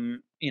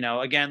you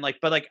know, again, like,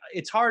 but like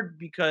it's hard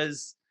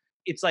because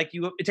it's like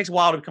it takes a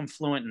while to become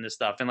fluent in this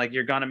stuff, and like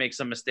you're gonna make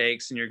some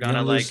mistakes and you're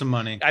gonna lose some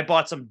money. I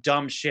bought some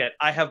dumb shit.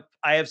 I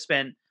have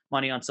spent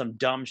money on some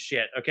dumb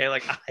shit. Okay,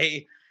 like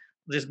I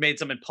just made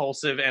some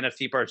impulsive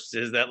NFT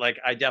purchases that like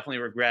I definitely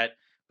regret.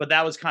 But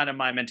that was kind of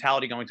my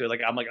mentality going through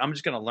it. I'm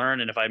just gonna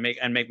learn, and if I make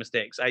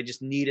mistakes, I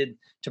just needed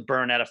to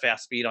burn at a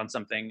fast speed on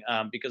something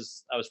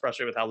because I was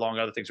frustrated with how long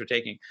other things were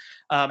taking.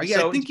 So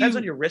it depends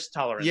on your risk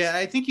tolerance. Yeah,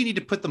 I think you need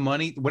to put the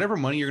money, whatever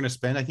money you're gonna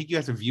spend. I think you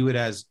have to view it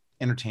as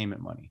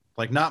entertainment money.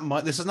 Like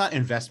this is not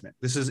investment.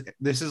 This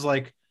is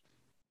like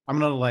I'm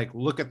gonna like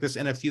look at this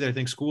NFT that I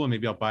think's cool and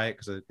maybe I'll buy it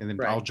and then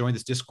I'll join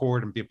this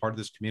Discord and be a part of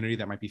this community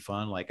that might be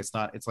fun. Like it's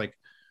like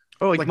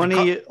like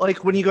money,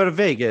 like when you go to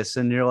Vegas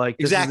and you're like,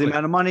 this is the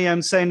amount of money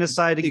I'm setting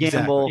aside to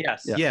gamble.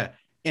 Yes. Yeah.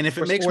 And if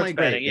it For makes sports money,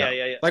 great. betting,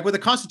 yeah. Like with the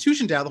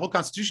Constitution DAO, the whole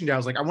Constitution DAO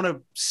is like, I want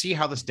to see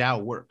how this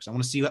DAO works. I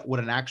want to see what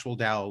an actual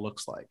DAO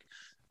looks like.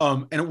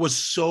 And it was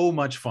so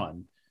much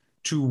fun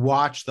to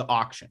watch the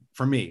auction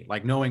for me,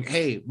 like knowing,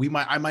 hey,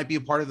 I might be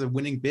a part of the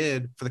winning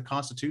bid for the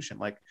Constitution.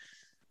 Like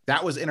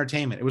that was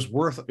entertainment. It was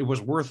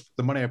worth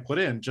the money I put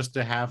in just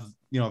to have,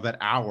 that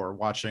hour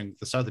watching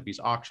the Sotheby's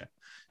auction.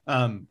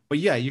 But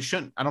yeah,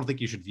 I don't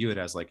think you should view it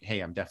as like,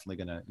 hey, I'm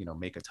definitely gonna,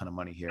 make a ton of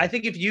money here. I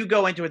think if you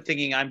go into it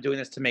thinking I'm doing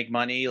this to make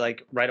money,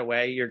 like right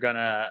away, you're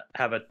gonna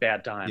have a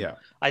bad time. Yeah.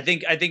 I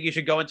think you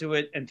should go into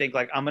it and think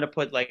like, I'm gonna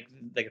put like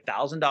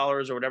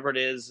 $1,000 or whatever it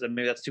is, and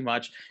maybe that's too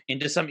much,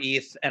 into some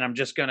ETH, and I'm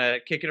just gonna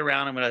kick it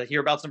around. I'm gonna hear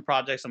about some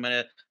projects. I'm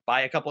gonna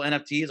buy a couple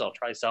NFTs. I'll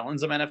try selling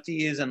some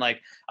NFTs, and like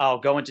I'll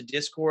go into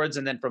Discords,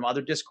 and then from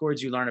other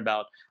Discords you learn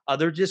about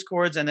other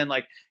Discords, and then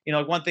like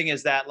one thing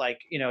is that like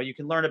you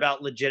can learn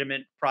about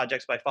legitimate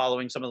projects by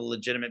following some of the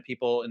legitimate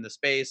people in the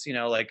space,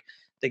 like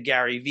the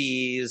Gary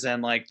V's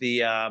and like the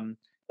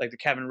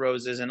Kevin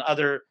Roses and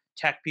other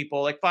tech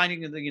people, like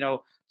finding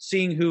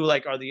seeing who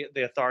like are the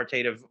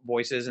authoritative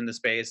voices in the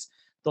space.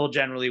 They'll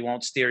generally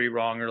won't steer you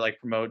wrong or like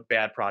promote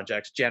bad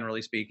projects,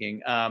 generally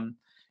speaking. So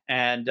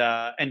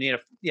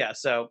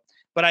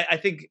but I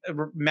think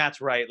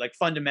Matt's right. Like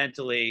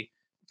fundamentally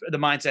the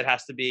mindset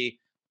has to be,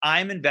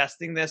 I'm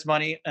investing this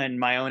money in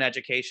my own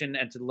education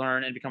and to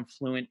learn and become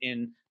fluent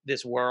in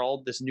this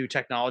world, this new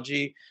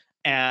technology,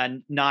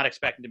 and not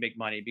expecting to make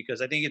money,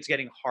 because I think it's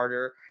getting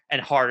harder and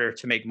harder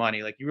to make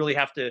money. Like you really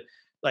have to,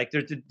 like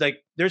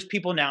there's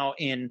people now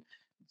in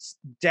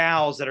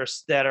DAOs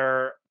that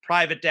are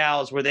private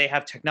DAOs where they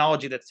have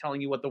technology that's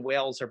telling you what the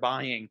whales are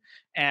buying,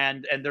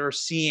 and they're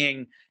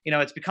seeing,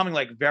 it's becoming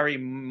like very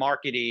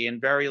markety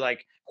and very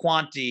like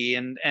quanty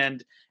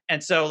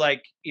and so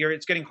like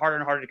it's getting harder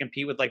and harder to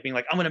compete with like being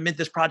like, I'm going to mint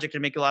this project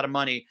and make a lot of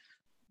money.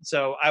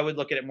 So I would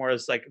look at it more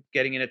as like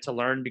getting in it to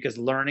learn, because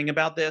learning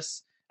about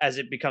this as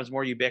it becomes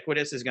more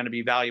ubiquitous is going to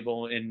be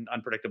valuable in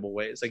unpredictable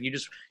ways. Like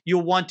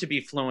you'll want to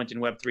be fluent in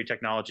Web3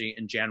 technology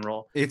in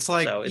general. It's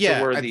like, so it's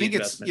a worthy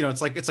investment.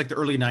 It's like the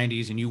early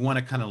 90s, and you want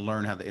to kind of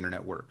learn how the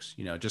internet works,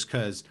 just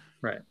because,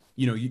 right.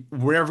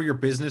 Wherever your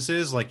business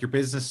is, like your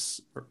business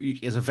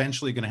is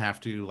eventually going to have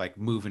to like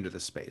move into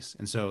this space.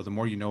 And so the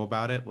more you know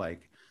about it,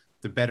 like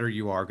the better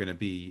you are going to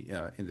be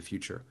in the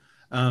future.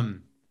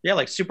 Yeah,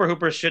 like Super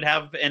Hoopers should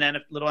have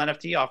little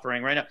NFT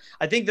offering right now.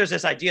 I think there's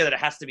this idea that it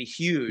has to be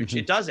huge. Mm-hmm.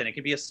 It doesn't. It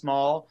could be a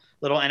small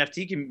little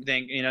NFT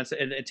thing,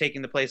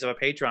 taking the place of a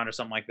Patreon or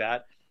something like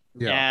that.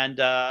 Yeah. And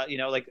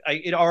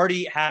it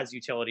already has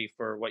utility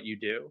for what you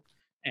do.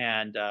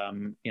 And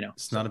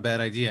it's not a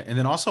bad idea. And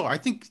then also, I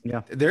think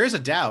there is a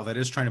DAO that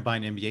is trying to buy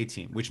an NBA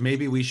team, which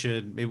maybe we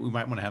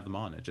might want to have them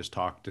on and just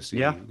talk to see.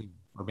 Yeah.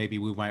 Or maybe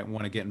we might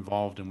want to get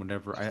involved in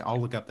whatever. I'll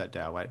look up that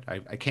DAO.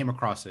 I came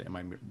across it in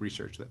my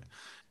research there.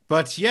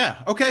 But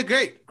yeah, okay,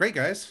 great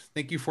guys.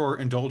 Thank you for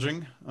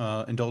indulging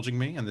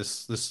me in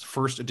this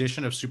first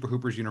edition of Super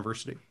Hoopers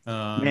University.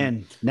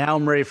 Man, now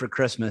I'm ready for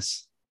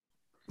Christmas.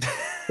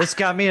 This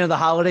got me into the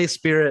holiday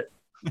spirit.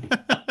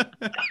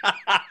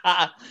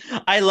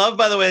 I love,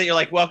 by the way, that you're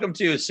like, welcome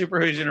to Super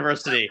Hoopers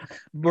University.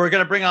 We're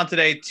gonna bring on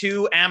today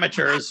two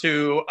amateurs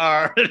who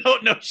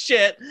don't know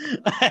shit.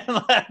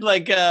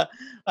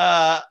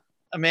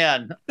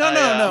 Man,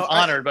 I'm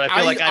honored, but I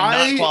feel like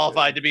I'm not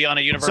qualified to be on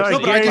a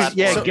university.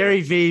 Sorry, Gary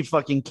V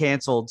fucking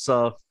canceled.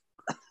 So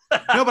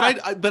no,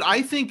 but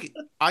I think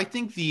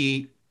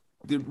the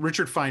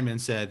Richard Feynman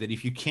said that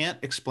if you can't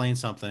explain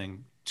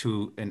something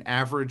to an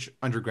average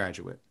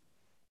undergraduate,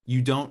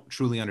 you don't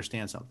truly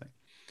understand something.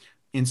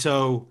 And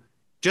so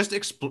just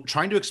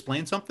trying to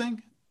explain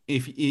something,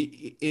 if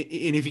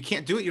you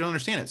can't do it, you don't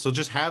understand it. So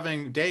just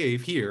having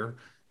Dave here,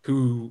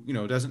 who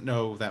doesn't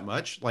know that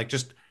much, like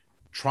just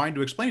trying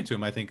to explain it to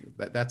him, I think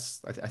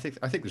I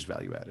think there's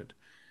value added.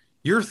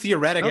 You're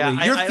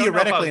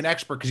theoretically an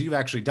expert because you've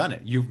actually done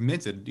it. You've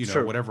minted,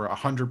 whatever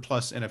 100+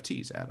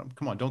 NFTs, Adam.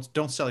 Come on,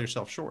 don't sell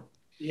yourself short.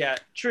 Yeah,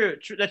 true.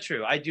 That's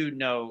true. I do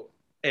know.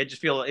 I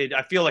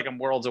feel like I'm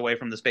worlds away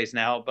from the space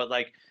now, but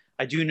like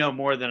I do know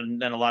more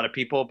than a lot of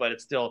people. But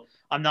it's still,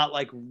 I'm not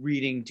like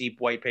reading deep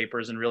white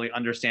papers and really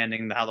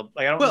understanding I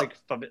don't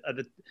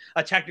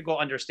a technical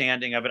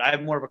understanding of it. I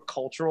have more of a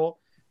cultural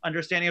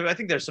understanding of it. I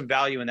think there's some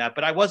value in that,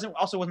 but I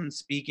wasn't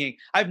speaking.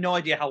 I have no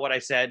idea how what I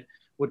said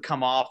would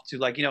come off to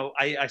like,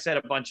 I said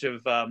a bunch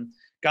of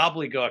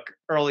gobbledygook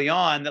early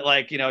on that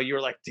like, you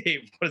were like,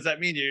 Dave, what does that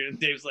mean? And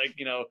Dave's like,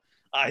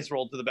 eyes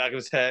rolled to the back of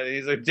his head. And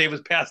he's like, Dave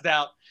was passed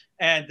out.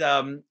 And,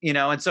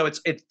 and so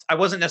it's, I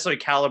wasn't necessarily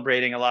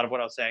calibrating a lot of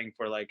what I was saying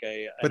for like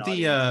I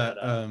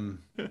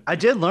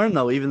did learn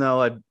though, even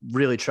though I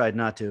really tried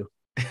not to.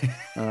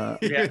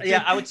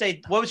 Yeah. I would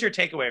say, what was your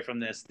takeaway from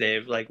this,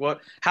 Dave? Like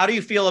how do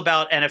you feel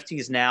about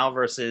NFTs now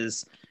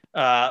versus,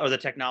 or the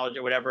technology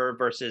or whatever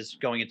versus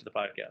going into the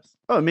podcast?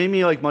 Oh, it made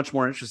me like much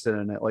more interested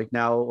in it. Like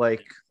now,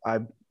 like I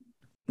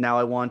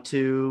want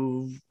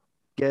to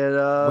get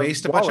a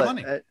waste a bunch of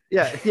money.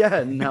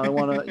 Yeah. Now I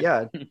want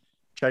to,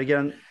 try to get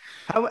on.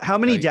 How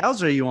many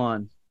DAOs are you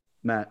on,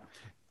 Matt?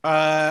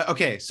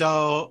 Okay.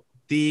 So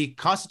the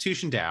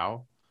Constitution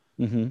DAO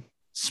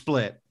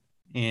split,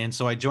 and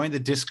so I joined the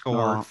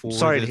Discord for.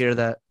 Sorry to hear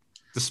that.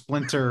 The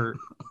Splinter,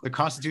 the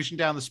Constitution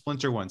down, the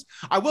Splinter ones.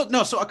 I will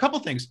no. So a couple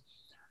things.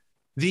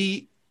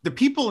 The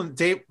people in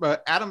Dave,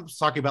 Adam's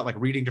talking about like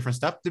reading different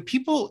stuff. The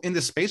people in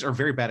this space are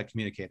very bad at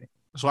communicating.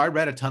 So I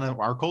read a ton of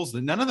articles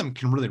that none of them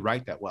can really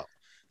write that well.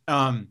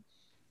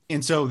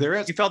 And so there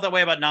is. You felt that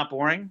way about Not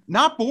Boring?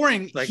 Not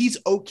Boring. Like, he's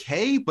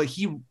okay, but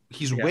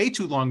he's way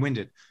too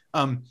long-winded.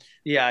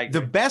 Yeah.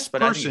 The best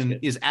person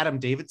is Adam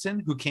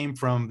Davidson, who came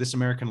from This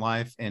American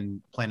Life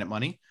and Planet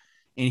Money.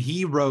 And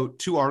he wrote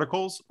 2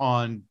 articles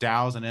on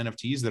DAOs and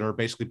NFTs that are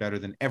basically better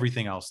than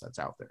everything else that's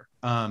out there.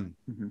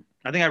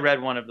 I think I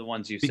read one of the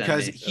ones you sent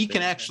because me, he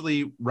can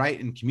actually write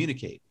and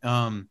communicate.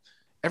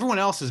 Everyone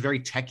else is very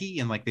techie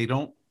and like they're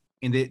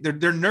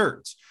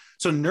nerds.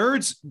 So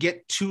nerds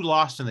get too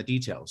lost in the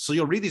details. So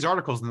you'll read these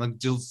articles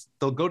and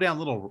they'll go down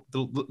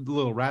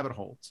little rabbit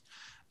holes.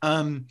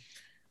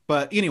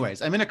 But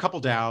anyways, I'm in a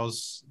couple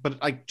DAOs,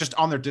 but like just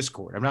on their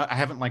Discord.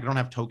 I don't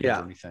have tokens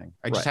or anything.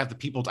 I just have the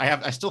people.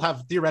 I still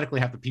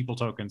theoretically have the people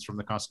tokens from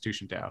the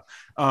Constitution DAO.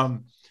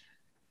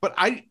 But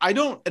I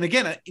don't, and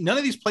again, none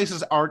of these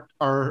places are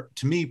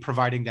to me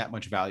providing that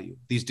much value.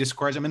 These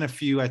Discords, I'm in a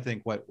few, I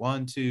think,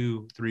 1,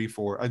 2, 3,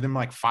 4, and then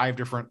like 5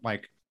 different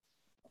like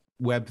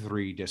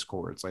Web3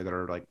 Discords like that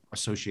are like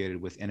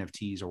associated with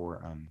NFTs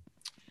or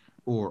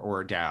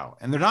a DAO,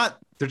 and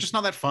they're just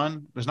not that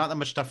fun. There's not that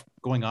much stuff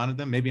going on in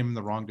them. Maybe I'm in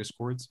the wrong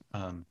Discords,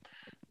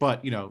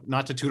 but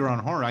not to toot our own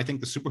horn, I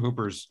think the Super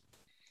Hoopers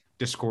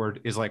Discord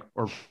is like,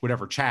 or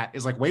whatever chat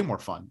is like way more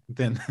fun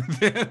than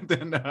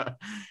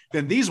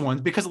these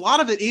ones, because a lot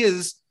of it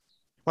is,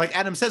 like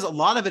Adam says, a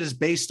lot of it is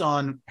based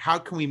on how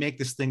can we make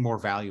this thing more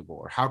valuable,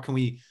 or how can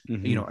we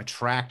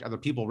attract other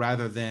people,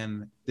 rather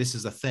than this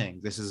is a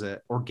thing, this is an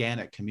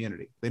organic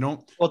community. They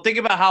don't. Well, think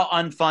about how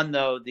unfun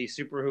though the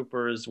Super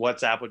Hoopers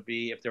WhatsApp would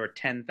be if there were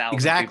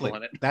 10,000 people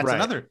in it. That's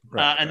another,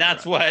 and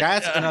that's what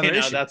that's another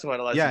issue. That's what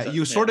a lot. Yeah,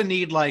 you sort of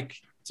need like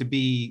to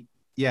be.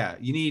 Yeah,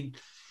 you need.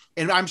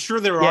 And I'm sure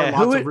there are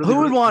lots of who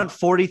would want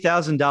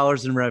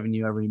 $40,000 in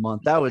revenue every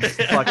month? That would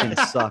fucking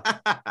suck.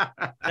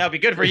 That would be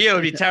good for you. It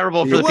would be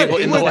terrible for the people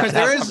in the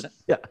West.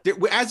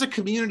 As a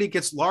community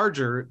gets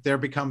larger, there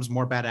becomes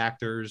more bad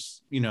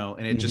actors,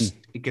 and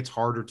it gets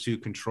harder to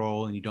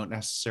control, and you don't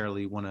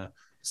necessarily want to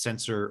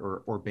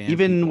censor or ban.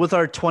 Even people. with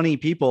our 20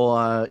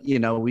 people,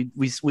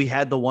 we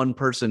had the one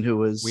person who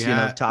was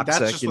toxic.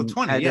 That's just with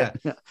 20,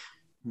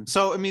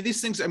 So, I mean, these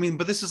things,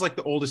 but this is like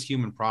the oldest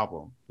human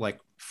problem, like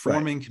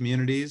forming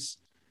communities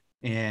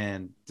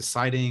and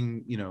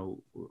deciding,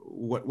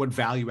 what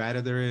value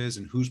added there is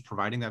and who's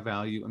providing that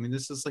value. I mean,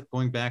 this is like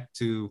going back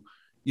to,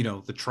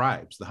 the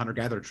tribes, the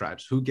hunter-gatherer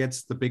tribes, who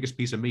gets the biggest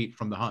piece of meat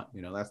from the hunt,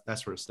 that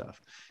sort of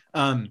stuff.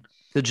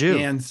 The Jew.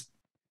 And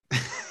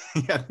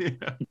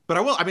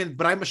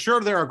but I'm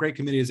sure there are great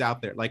communities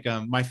out there. Like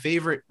my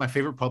favorite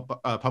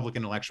public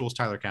intellectual is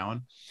Tyler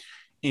Cowen.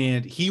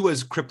 And he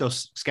was crypto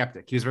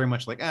skeptic. He was very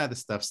much like, this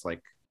stuff's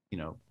like,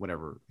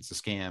 whatever. It's a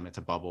scam. It's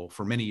a bubble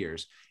for many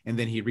years. And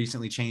then he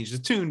recently changed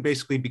his tune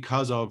basically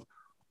because of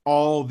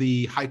all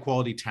the high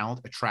quality talent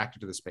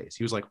attracted to the space.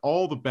 He was like,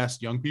 all the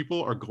best young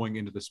people are going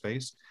into the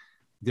space.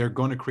 They're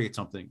going to create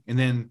something. And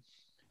then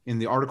in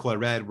the article I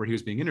read where he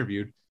was being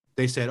interviewed,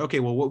 they said,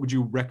 okay, well, what would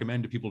you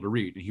recommend to people to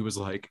read? And he was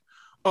like,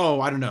 oh,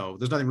 I don't know.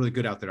 There's nothing really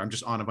good out there. I'm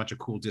just on a bunch of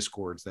cool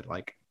Discords that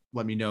like,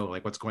 let me know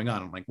like what's going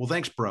on. I'm like, well,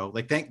 thanks, bro.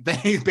 Like,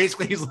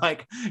 basically he's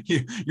like,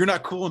 you're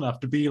not cool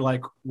enough to be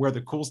like where the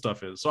cool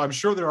stuff is. So I'm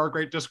sure there are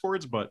great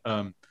Discords, but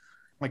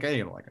like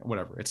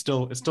whatever. It's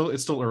still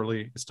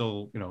early. It's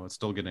still, it's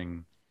still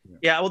getting.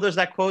 Yeah. Well, there's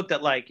that quote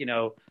that like,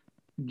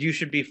 you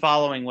should be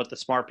following what the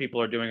smart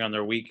people are doing on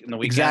their weekends.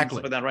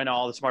 Exactly. But then right now,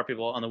 all the smart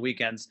people on the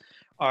weekends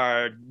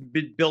are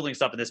building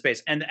stuff in this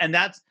space. And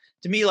that's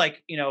to me,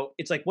 like,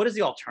 it's like, what is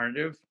the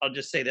alternative? I'll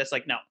just say this,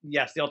 like, no,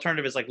 yes, the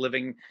alternative is like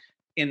living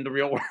in the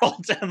real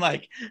world and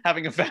like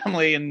having a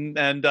family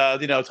and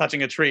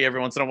touching a tree every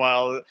once in a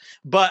while,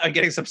 but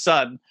getting some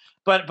sun.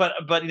 But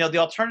the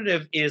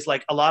alternative is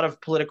like a lot of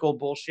political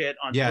bullshit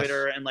on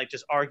Twitter and like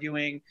just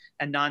arguing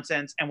and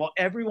nonsense. And while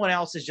everyone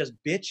else is just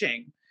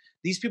bitching,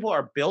 these people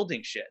are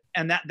building shit.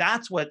 And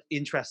that's what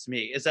interests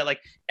me, is that like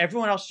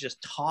everyone else is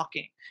just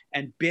talking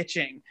and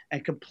bitching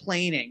and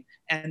complaining,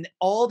 and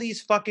all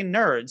these fucking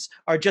nerds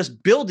are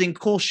just building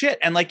cool shit.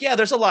 And like, yeah,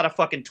 there's a lot of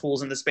fucking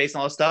tools in the space and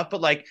all this stuff,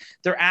 but like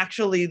they're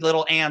actually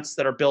little ants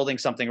that are building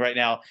something right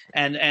now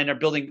and are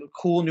building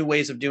cool new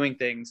ways of doing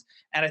things.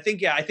 And I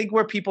think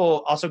where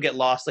people also get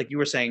lost, like you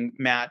were saying,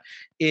 Matt,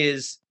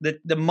 is that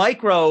the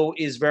micro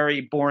is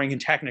very boring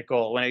and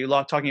technical when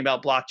you're talking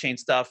about blockchain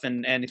stuff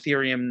and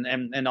Ethereum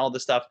and all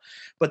this stuff.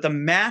 But the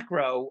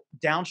macro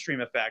downstream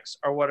effects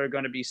are what are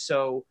going to be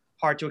so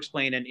hard to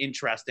explain and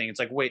interesting. It's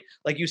like, wait,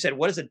 like you said,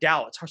 what is a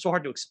DAO? It's so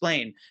hard to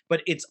explain,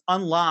 but it's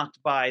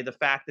unlocked by the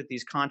fact that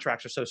these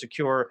contracts are so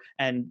secure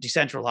and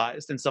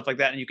decentralized and stuff like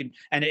that. And you can,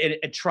 and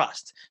it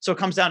trust. So it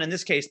comes down in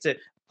this case to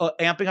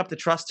amping up the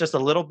trust just a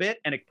little bit,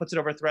 and it puts it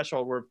over a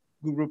threshold where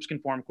groups can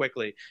form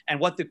quickly. And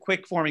what the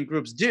quick forming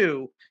groups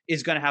do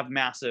is going to have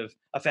massive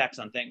effects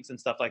on things and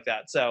stuff like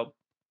that. So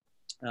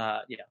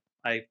Yeah,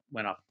 I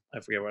went off. I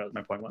forget what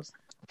my point was.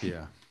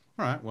 Yeah.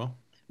 All right. Well,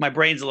 My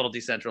brain's a little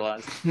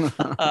decentralized.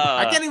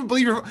 I can't even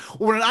believe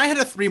when I had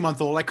a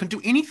 3-month-old, I couldn't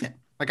do anything.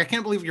 Like, I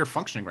can't believe you're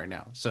functioning right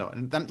now. So,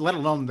 and then, let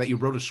alone that you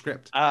wrote a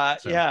script.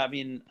 Yeah, I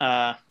mean,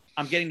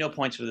 I'm getting no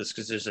points for this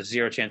because there's a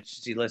 0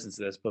 chance she listens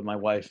to this. But my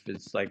wife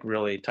is like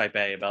really type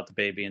A about the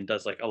baby and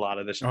does like a lot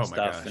of this stuff.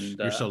 Gosh. And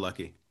You're so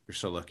lucky. You're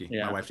so lucky.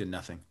 Yeah. My wife did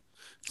nothing.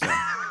 So.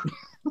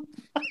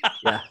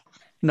 Yeah,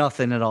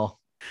 nothing at all.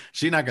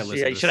 She's not gonna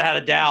listen. Yeah, you should have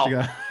had a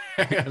Dow.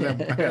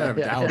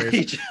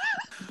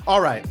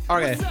 All right.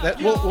 Okay.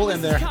 We'll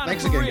end there.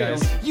 Thanks again,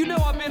 guys. You know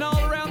I've been all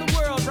around the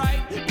world,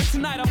 right? But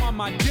tonight I'm on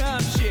my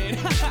dumb shit.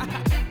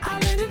 I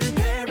landed in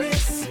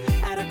Paris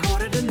at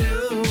 1:45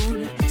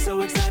 noon.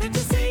 So excited to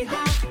see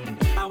her.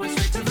 I went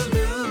straight to the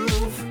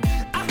Louvre.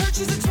 I heard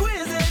she's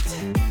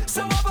exquisite.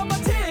 So I bought my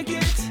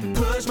ticket.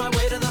 Pushed my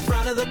way to the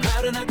front of the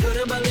crowd and I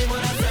couldn't believe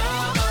what I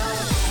saw.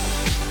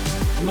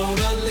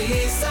 Mona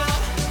Lisa,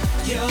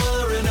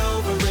 you're an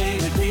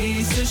overrated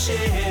piece of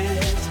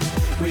shit.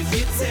 With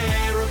your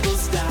terrible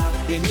style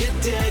and your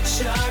dead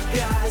shark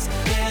eyes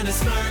and a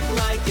smirk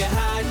like you're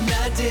hiding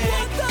a dick.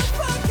 What the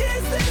fuck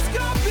is this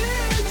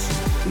garbage?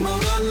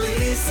 Mona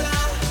Lisa,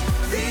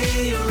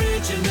 the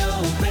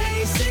original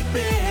basic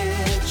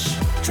bitch.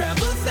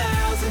 Travel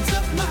thousands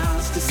of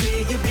miles to see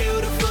your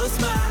beautiful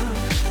smile.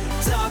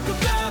 Talk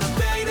about a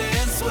bait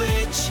and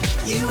switch.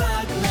 You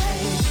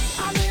ugly.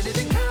 I landed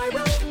in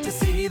Cairo to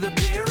see the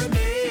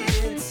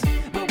pyramids.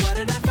 But what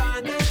did I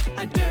find there?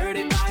 A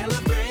dirty pile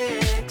of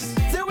bricks.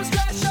 There was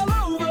trash all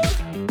over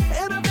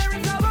and a very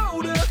foul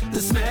odor.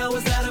 The smell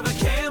was that of a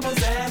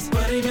camel's ass,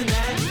 but even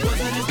that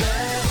wasn't as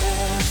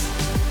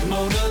bad.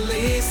 Mona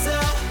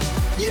Lisa,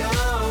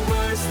 you're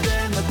worse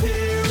than the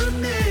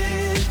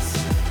pyramids.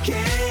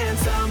 Can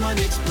someone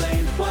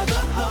explain why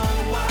the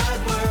whole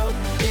wide world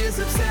is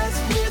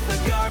obsessed with a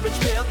garbage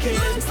pail kid?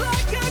 Looks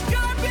like a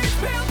garbage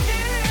pail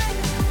kid.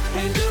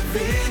 And Da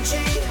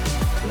Vinci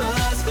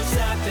must have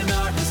sucked an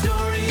art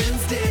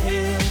historian's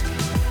dick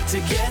to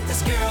get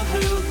this girl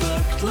who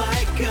looked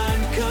like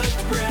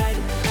uncooked bread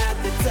at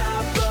the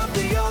top of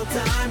the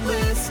all-time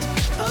list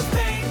of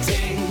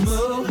paintings.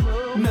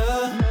 Mona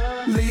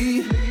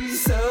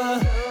Lisa,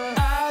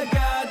 I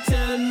got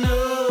to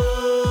know,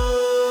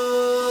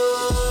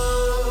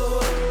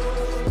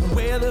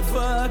 where the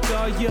fuck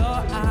are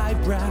your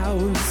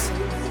eyebrows?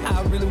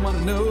 I really want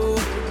to know.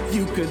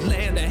 You could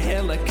land a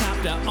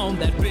helicopter on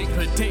that big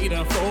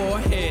potato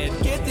forehead.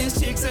 Get this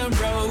chick some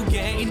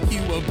Rogaine,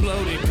 you a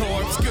bloated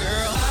corpse,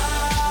 girl.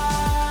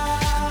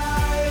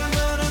 I am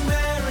an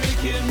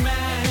American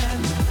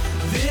man.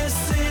 This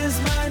is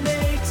my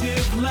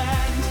native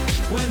land,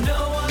 where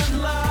no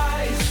one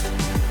lies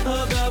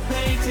about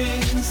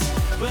paintings.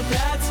 But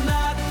that's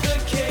not the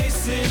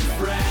case in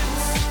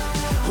France,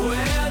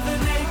 where the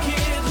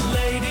naked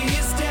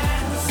ladies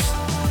dance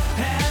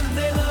and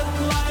they look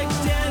like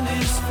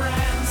Dennis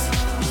friends.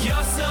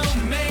 You're so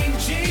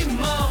mangy,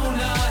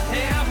 Mona,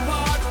 hair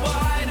part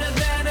wider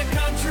than a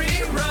country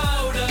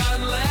road.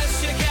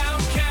 Unless you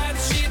count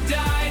cats, she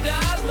died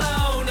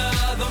alone.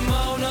 The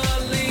Mona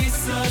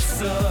Lisa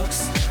sucks.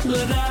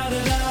 La da da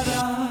da da.